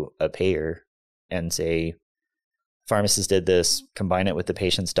to a payer and say, pharmacist did this, combine it with the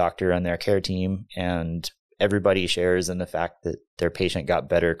patient's doctor and their care team, and everybody shares in the fact that their patient got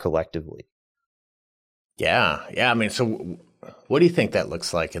better collectively. Yeah. I mean, so what do you think that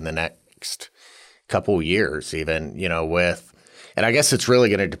looks like in the next couple years, even, and I guess it's really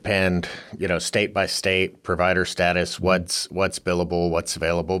going to depend, state by state, provider status, what's billable, what's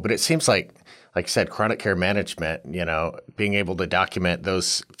available. But it seems like I said, chronic care management, being able to document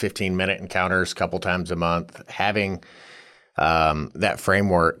those 15-minute encounters a couple times a month, having that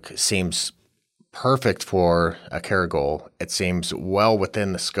framework seems perfect for a care goal. It seems well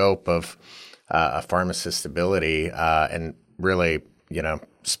within the scope of a pharmacist's ability and really,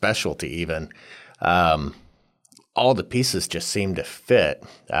 specialty even. All the pieces just seem to fit.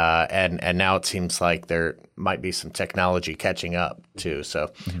 And now it seems like there might be some technology catching up too.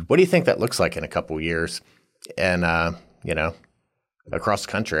 So what do you think that looks like in a couple of years and, across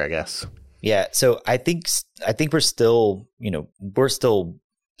the country, I guess? Yeah. So I think we're still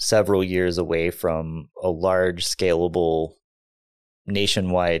several years away from a large scalable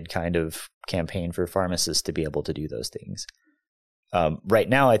nationwide kind of campaign for pharmacists to be able to do those things. Right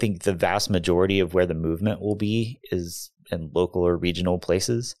now, I think the vast majority of where the movement will be is in local or regional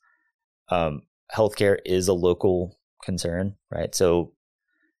places. Healthcare is a local concern, right? So,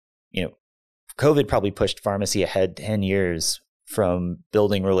 COVID probably pushed pharmacy ahead 10 years from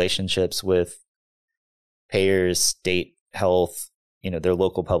building relationships with payers, state health, their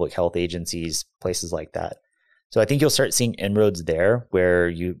local public health agencies, places like that. So I think you'll start seeing inroads there where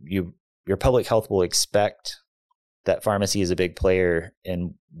your public health will expect that pharmacy is a big player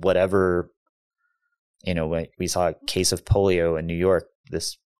in whatever, we saw a case of polio in New York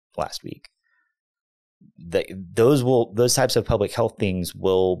this last week. Those types of public health things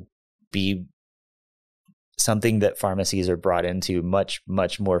will be something that pharmacies are brought into much,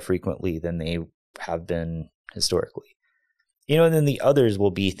 much more frequently than they have been historically. And then the others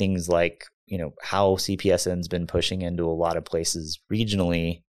will be things like, how CPSN's been pushing into a lot of places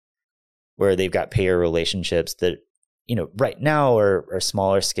regionally where they've got payer relationships that, right now are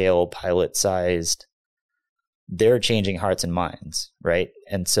smaller scale, pilot sized. They're changing hearts and minds, right?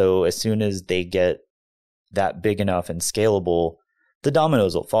 And so as soon as they get that big enough and scalable, the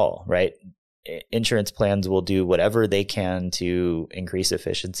dominoes will fall, right? Insurance plans will do whatever they can to increase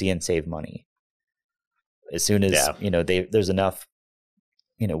efficiency and save money. As soon as, there's enough,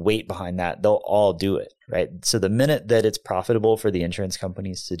 weight behind that, they'll all do it, right? So the minute that it's profitable for the insurance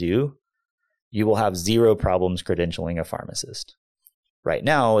companies to do, you will have zero problems credentialing a pharmacist. Right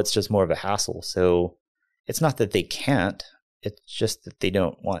now, it's just more of a hassle. So it's not that they can't, it's just that they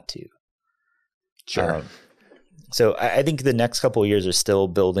don't want to. Sure. So I think the next couple of years are still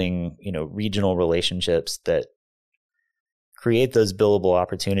building, regional relationships that create those billable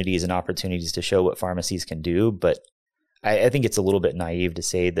opportunities and opportunities to show what pharmacies can do. But I think it's a little bit naive to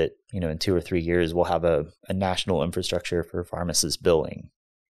say that, in 2 or 3 years, we'll have a national infrastructure for pharmacist billing.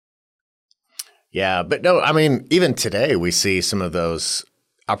 Yeah, but no, I mean, even today we see some of those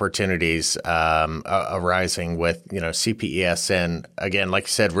opportunities arising with, CPES. And again, like you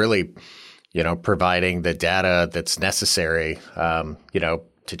said, really, providing the data that's necessary,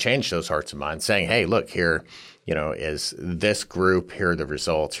 to change those hearts and minds, saying, hey, look, here, is this group, here are the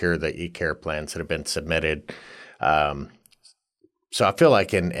results, here are the e-care plans that have been submitted. So I feel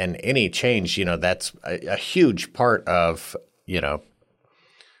like in any change, that's a huge part of,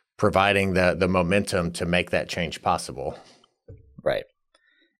 providing the momentum to make that change possible. Right.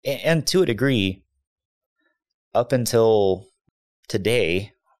 And to a degree, up until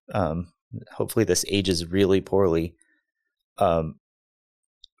today, hopefully this ages really poorly,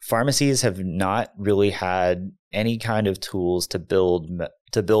 pharmacies have not really had any kind of tools to bill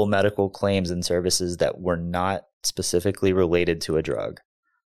medical claims and services that were not specifically related to a drug.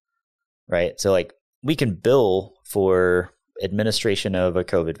 Right? So like we can bill for administration of a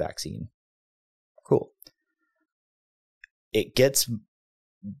COVID vaccine. Cool. It gets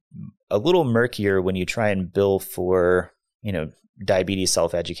a little murkier when you try and bill for, diabetes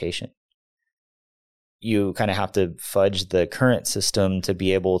self-education. You kind of have to fudge the current system to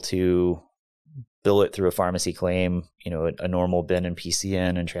be able to bill it through a pharmacy claim, a normal BIN and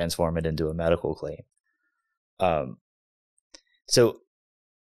PCN, and transform it into a medical claim. So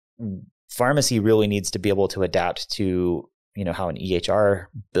pharmacy really needs to be able to adapt to, how an EHR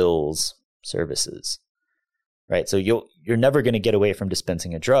bills services, right? So you're never going to get away from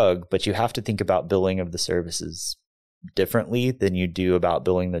dispensing a drug, but you have to think about billing of the services differently than you do about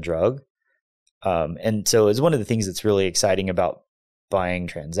billing the drug. And so it's one of the things that's really exciting about buying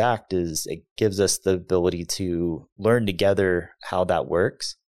Transact is it gives us the ability to learn together how that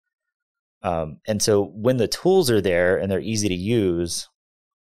works. And so when the tools are there and they're easy to use,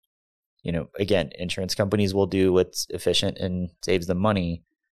 again, insurance companies will do what's efficient and saves them money.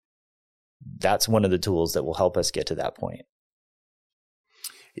 That's one of the tools that will help us get to that point.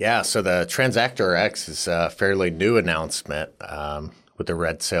 Yeah. So the Transact RX is a fairly new announcement with the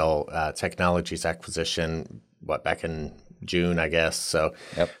Red Sail Technologies acquisition, back in June, I guess. So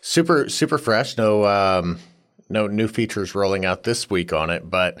yep. Super fresh. No new features rolling out this week on it,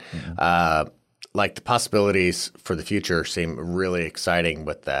 but like the possibilities for the future seem really exciting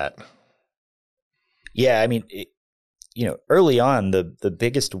with that. Yeah, I mean, early on, the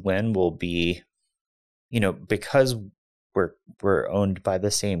biggest win will be, because we're owned by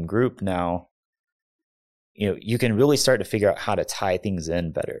the same group now. You can really start to figure out how to tie things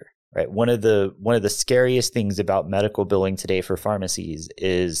in better, right? One of the scariest things about medical billing today for pharmacies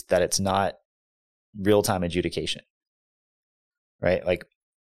is that it's not real-time adjudication, right? Like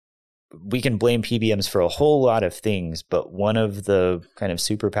we can blame PBMs for a whole lot of things, but one of the kind of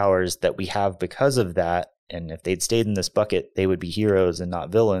superpowers that we have because of that, and if they'd stayed in this bucket, they would be heroes and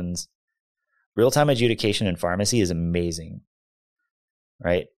not villains. Real-time adjudication in pharmacy is amazing,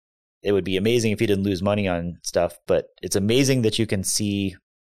 right? It would be amazing if you didn't lose money on stuff, but it's amazing that you can see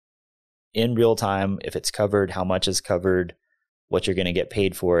in real time if it's covered, how much is covered, what you're going to get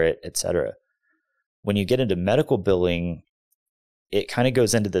paid for it, et cetera. When you get into medical billing, it kind of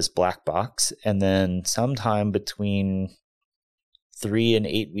goes into this black box, and then sometime between 3 and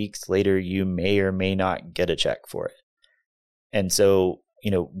 8 weeks later, you may or may not get a check for it. And so,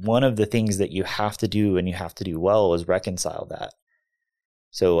 one of the things that you have to do and you have to do well is reconcile that.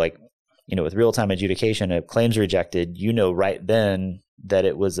 So like, with real-time adjudication, if claims rejected, right then that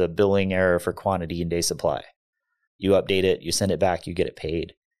it was a billing error for quantity and day supply. You update it, you send it back, you get it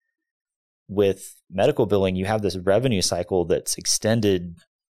paid. With medical billing, you have this revenue cycle that's extended,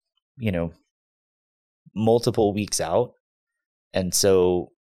 multiple weeks out. And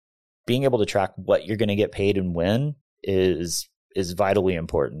so being able to track what you're going to get paid and when is vitally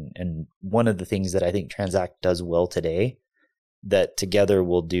important. And one of the things that I think Transact does well today that together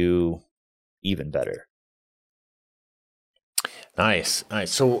will do even better. Nice.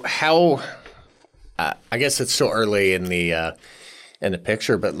 So how, I guess it's still early in the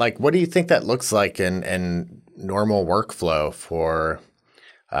picture, but like, what do you think that looks like in normal workflow for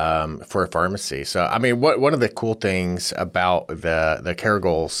a pharmacy? So, I mean, one of the cool things about the care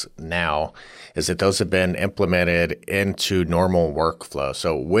goals now is that those have been implemented into normal workflow.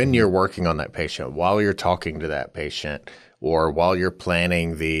 So when you're working on that patient, while you're talking to that patient, or while you're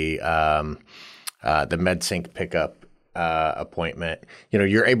planning the MedSync pickup appointment,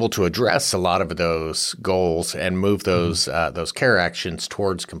 you're able to address a lot of those goals and move those care actions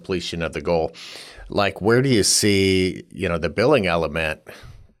towards completion of the goal. Like, where do you see, the billing element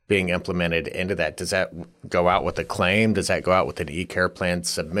being implemented into that? Does that go out with a claim? Does that go out with an e-care plan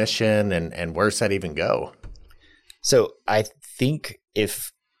submission? And where's that even go? So I think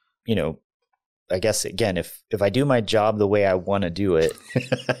if, I guess, again, if I do my job the way I want to do it,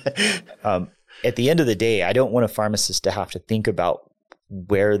 at the end of the day, I don't want a pharmacist to have to think about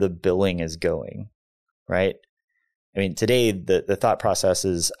where the billing is going, right? I mean, today, the thought process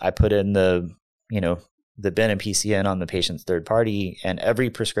is I put in the BIN and PCN on the patient's third party, and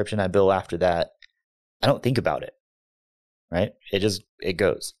every prescription I bill after that, I don't think about it, right? It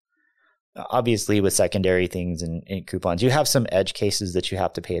goes. Obviously, with secondary things and coupons, you have some edge cases that you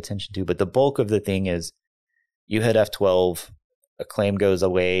have to pay attention to, but the bulk of the thing is you hit F12, a claim goes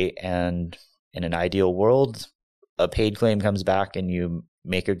away, and in an ideal world, a paid claim comes back and you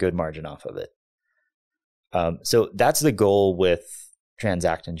make a good margin off of it. So that's the goal with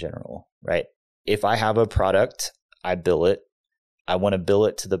Transact in general, right? If I have a product, I bill it. I want to bill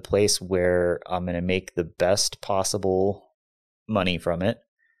it to the place where I'm going to make the best possible money from it.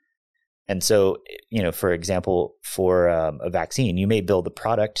 And so, for example, for a vaccine, you may bill the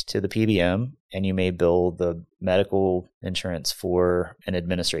product to the PBM and you may bill the medical insurance for an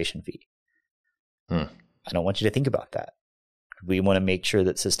administration fee. I don't want you to think about that. We want to make sure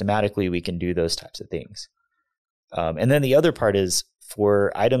that systematically we can do those types of things. And then the other part is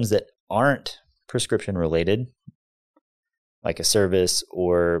for items that aren't prescription related, like a service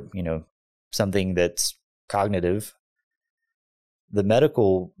or, something that's cognitive, the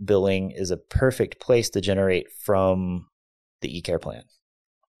medical billing is a perfect place to generate from the e-care plan.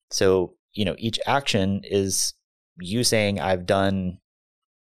 So, each action is you saying I've done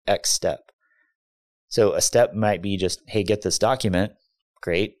X step. So a step might be just, hey, get this document.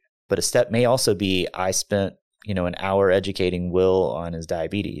 Great. But a step may also be I spent, an hour educating Will on his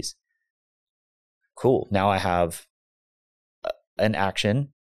diabetes. Cool. Now I have an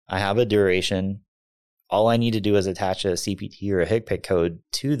action. I have a duration. All I need to do is attach a CPT or a HCPCS code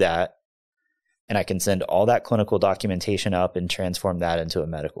to that, and I can send all that clinical documentation up and transform that into a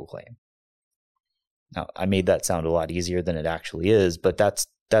medical claim. Now, I made that sound a lot easier than it actually is, but that's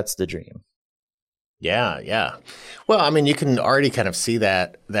the dream. Yeah. Well, I mean, you can already kind of see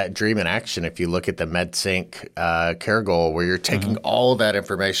that dream in action if you look at the MedSync care goal, where you're taking all that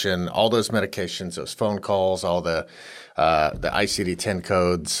information, all those medications, those phone calls, all the ICD-10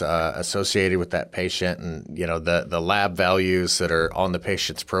 codes associated with that patient, and the lab values that are on the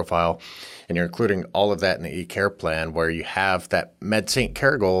patient's profile, and you're including all of that in the e-care plan, where you have that MedSync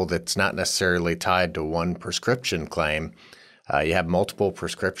care goal that's not necessarily tied to one prescription claim. You have multiple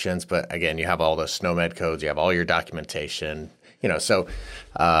prescriptions, but again, you have all the SNOMED codes, you have all your documentation, so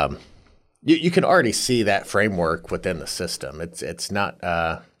you can already see that framework within the system. It's not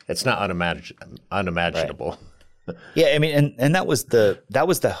unimaginable. Right. Yeah, I mean, and that was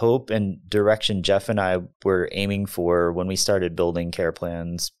the hope and direction Jeff and I were aiming for when we started building care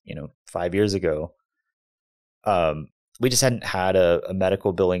plans, 5 years ago. We just hadn't had a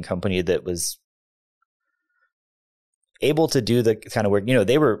medical billing company that was able to do the kind of work.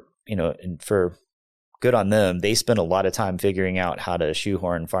 They were, and for good on them, they spent a lot of time figuring out how to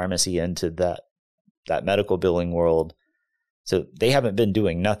shoehorn pharmacy into that medical billing world. So they haven't been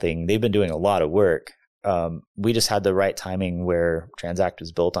doing nothing. They've been doing a lot of work. We just had the right timing where Transact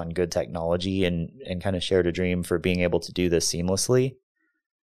was built on good technology and kind of shared a dream for being able to do this seamlessly.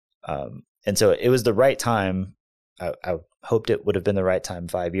 And so it was the right time. I hoped it would have been the right time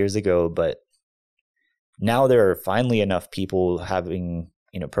 5 years ago, but now there are finally enough people having,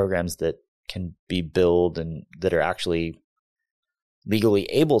 programs that can be billed and that are actually legally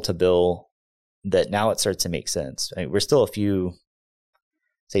able to bill, that now it starts to make sense. I mean, we're still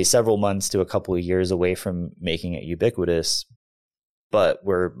several months to a couple of years away from making it ubiquitous, but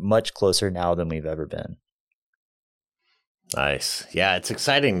we're much closer now than we've ever been. Nice. Yeah, it's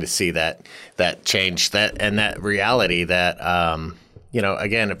exciting to see that change, and that reality that,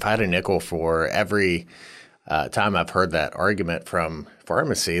 again, if I had a nickel for every time I've heard that argument from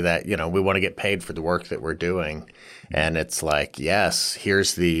pharmacy that, we want to get paid for the work that we're doing. And it's like, yes,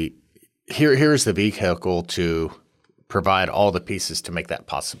 here's the vehicle to provide all the pieces to make that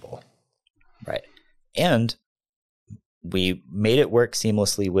possible. Right. And we made it work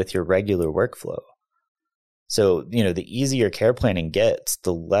seamlessly with your regular workflow. So, the easier care planning gets,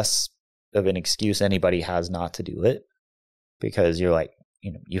 the less of an excuse anybody has not to do it, because you're like,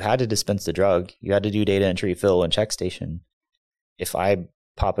 you had to dispense the drug, you had to do data entry, fill, and check station. If I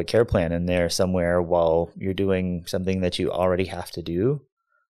pop a care plan in there somewhere while you're doing something that you already have to do.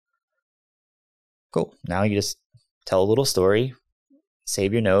 Cool. Now you just tell a little story,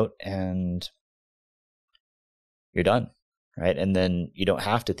 save your note, and you're done, right? And then you don't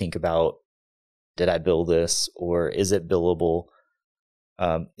have to think about, did I bill this or is it billable?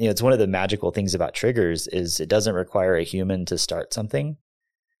 It's one of the magical things about triggers is it doesn't require a human to start something.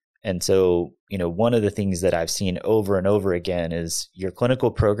 And so, one of the things that I've seen over and over again is your clinical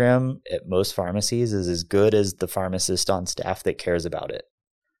program at most pharmacies is as good as the pharmacist on staff that cares about it.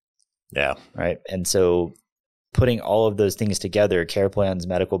 Yeah. Right. And so putting all of those things together, care plans,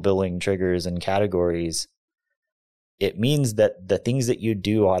 medical billing, triggers, and categories, it means that the things that you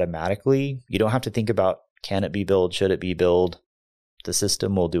do automatically, you don't have to think about, can it be billed? Should it be billed? The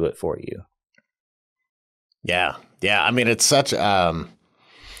system will do it for you. Yeah. Yeah. I mean, it's such,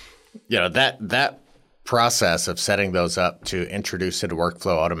 that process of setting those up to introduce into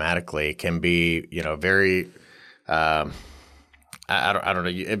workflow automatically can be, very, I don't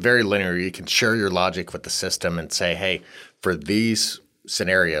know, very linear. You can share your logic with the system and say, hey, for these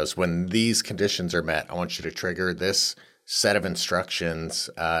scenarios, when these conditions are met, I want you to trigger this set of instructions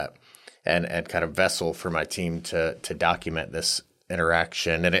and kind of vessel for my team to document this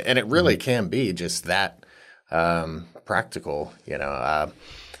interaction. And it really can be just that practical,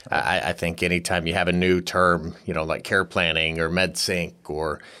 I think anytime you have a new term, like care planning or MedSync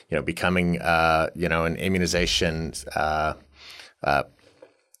or, becoming, an immunization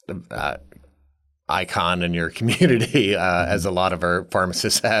icon in your community, as a lot of our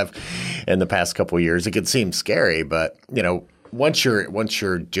pharmacists have in the past couple of years, it could seem scary, but, once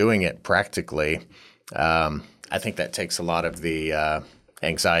you're doing it practically, I think that takes a lot of the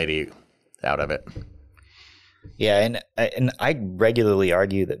anxiety out of it. Yeah, and I regularly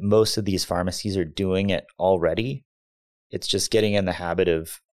argue that most of these pharmacies are doing it already. It's just getting in the habit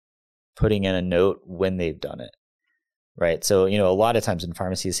of putting in a note when they've done it, right? So, a lot of times when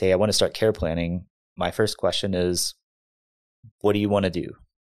pharmacies say, I want to start care planning, my first question is, what do you want to do?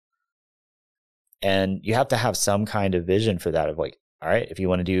 And you have to have some kind of vision for that of like, all right, if you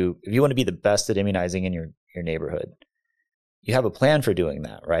want to be the best at immunizing in your neighborhood, you have a plan for doing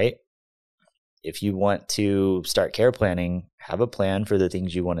that, right? If you want to start care planning, have a plan for the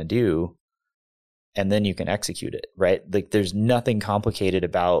things you want to do, and then you can execute it, right? Like there's nothing complicated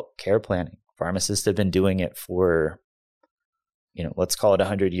about care planning. Pharmacists have been doing it for, let's call it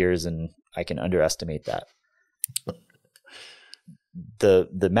 100 years, and I can underestimate that.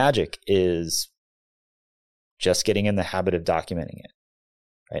 The magic is just getting in the habit of documenting it,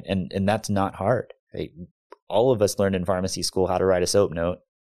 right? And that's not hard. Right? All of us learned in pharmacy school how to write a SOAP note.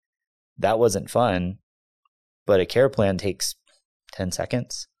 That wasn't fun, but a care plan takes 10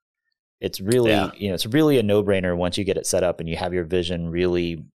 seconds. It's really, it's really a no-brainer once you get it set up and you have your vision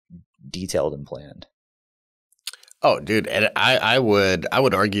really detailed and planned. Oh, dude, and I would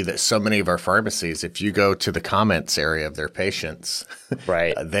argue that so many of our pharmacies, if you go to the comments area of their patients,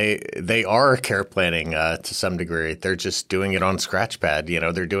 right, they are care planning to some degree. They're just doing it on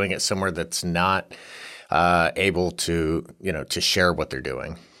Scratchpad. They're doing it somewhere that's not able to to share what they're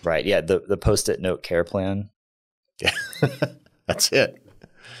doing. Right. Yeah. The Post-it note care plan. Yeah, that's it.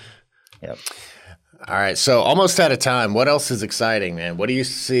 Yep. All right. So almost out of time. What else is exciting, man? What do you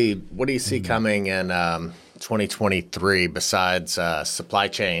see coming in 2023 besides supply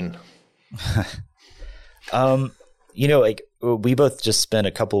chain? Like we both just spent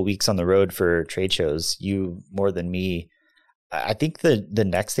a couple of weeks on the road for trade shows, you more than me. I think the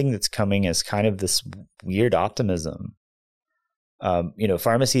next thing that's coming is kind of this weird optimism.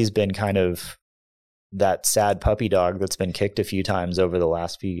 Pharmacy's been kind of that sad puppy dog that's been kicked a few times over the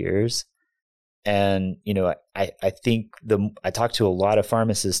last few years. And, I think I talked to a lot of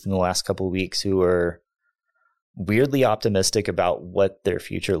pharmacists in the last couple of weeks who are weirdly optimistic about what their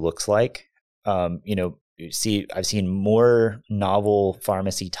future looks like. I've seen more novel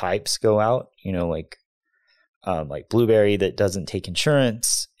pharmacy types go out, like Blueberry that doesn't take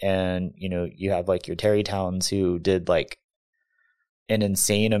insurance. And, you have like your Terrytowns who did like an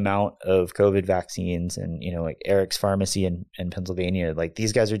insane amount of COVID vaccines, and, like Eric's Pharmacy in Pennsylvania, like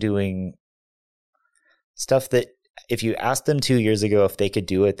these guys are doing stuff that if you asked them 2 years ago if they could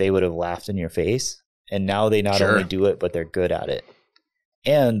do it, they would have laughed in your face. And now they not only do it, but they're good at it.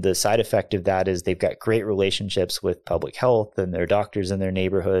 And the side effect of that is they've got great relationships with public health and their doctors in their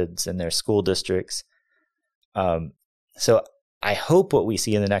neighborhoods and their school districts. So I hope what we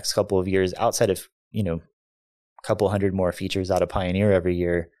see in the next couple of years, outside of, a couple hundred more features out of Pioneer every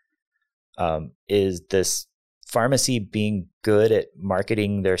year, is this pharmacy being good at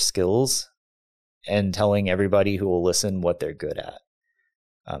marketing their skills and telling everybody who will listen what they're good at.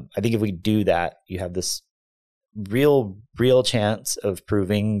 I think if we do that, you have this real chance of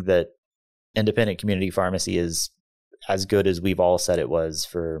proving that independent community pharmacy is as good as we've all said it was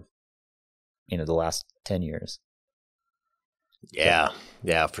for, the last 10 years. Yeah,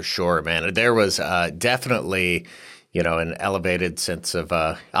 for sure, man. There was definitely, an elevated sense of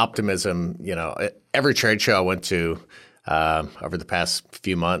optimism. Every trade show I went to over the past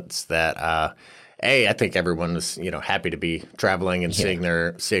few months that, I think everyone was, happy to be traveling and seeing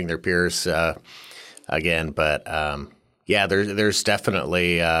their peers again. But there's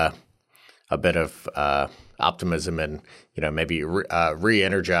definitely a bit of optimism and maybe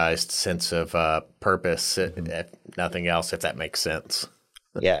re-energized sense of purpose, if nothing else, if that makes sense.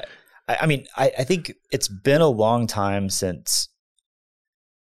 Yeah. I think it's been a long time since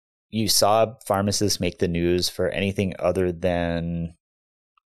you saw pharmacists make the news for anything other than,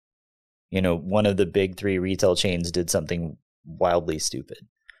 one of the big three retail chains did something wildly stupid.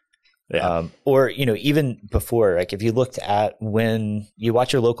 Yeah. Or, even before, like if you looked at when you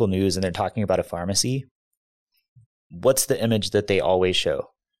watch your local news and they're talking about a pharmacy, what's the image that they always show?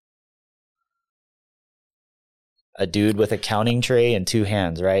 A dude with a counting tray and two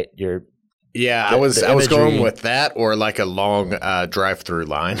hands, right? I was going with that, or like a long drive-through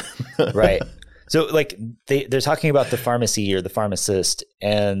line. Right. So like they're talking about the pharmacy or the pharmacist,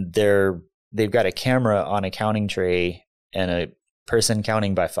 and they've got a camera on a counting tray and a person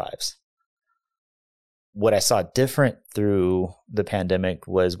counting by fives. What I saw different through the pandemic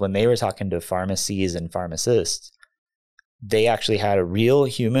was when they were talking to pharmacies and pharmacists, they actually had a real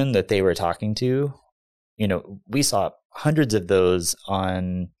human that they were talking to. We saw hundreds of those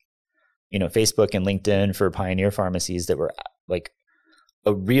on, Facebook and LinkedIn for pioneer pharmacies that were like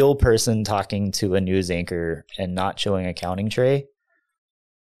a real person talking to a news anchor and not showing a counting tray.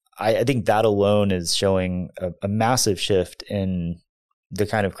 I think that alone is showing a massive shift in the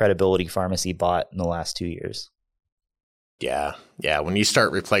kind of credibility pharmacy bought in the last 2 years. Yeah. When you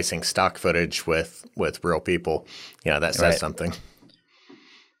start replacing stock footage with real people, that says something.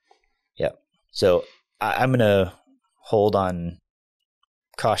 Yeah. So I'm going to hold on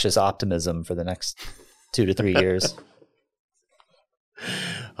cautious optimism for the next 2 to 3 years.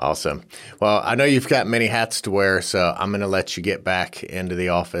 Awesome. Well, I know you've got many hats to wear, so I'm going to let you get back into the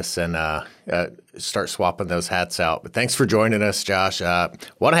office and start swapping those hats out. But thanks for joining us, Josh.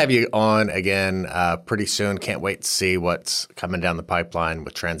 Want to have you on again pretty soon. Can't wait to see what's coming down the pipeline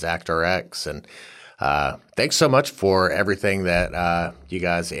with TransactRx. And thanks so much for everything that you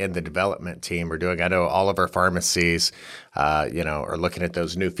guys and the development team are doing. I know all of our pharmacies, are looking at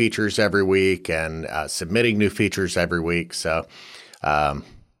those new features every week and submitting new features every week. So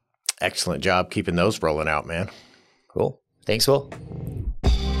excellent job keeping those rolling out, man. Cool. Thanks, Will.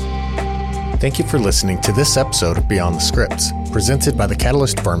 Thank you for listening to this episode of Beyond the Scripts, presented by the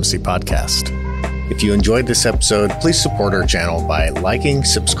Catalyst Pharmacy Podcast. If you enjoyed this episode, please support our channel by liking,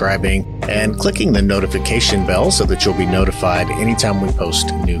 subscribing, and clicking the notification bell so that you'll be notified anytime we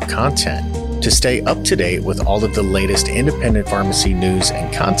post new content. To stay up to date with all of the latest independent pharmacy news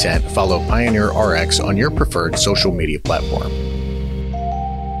and content, follow Pioneer Rx on your preferred social media platform.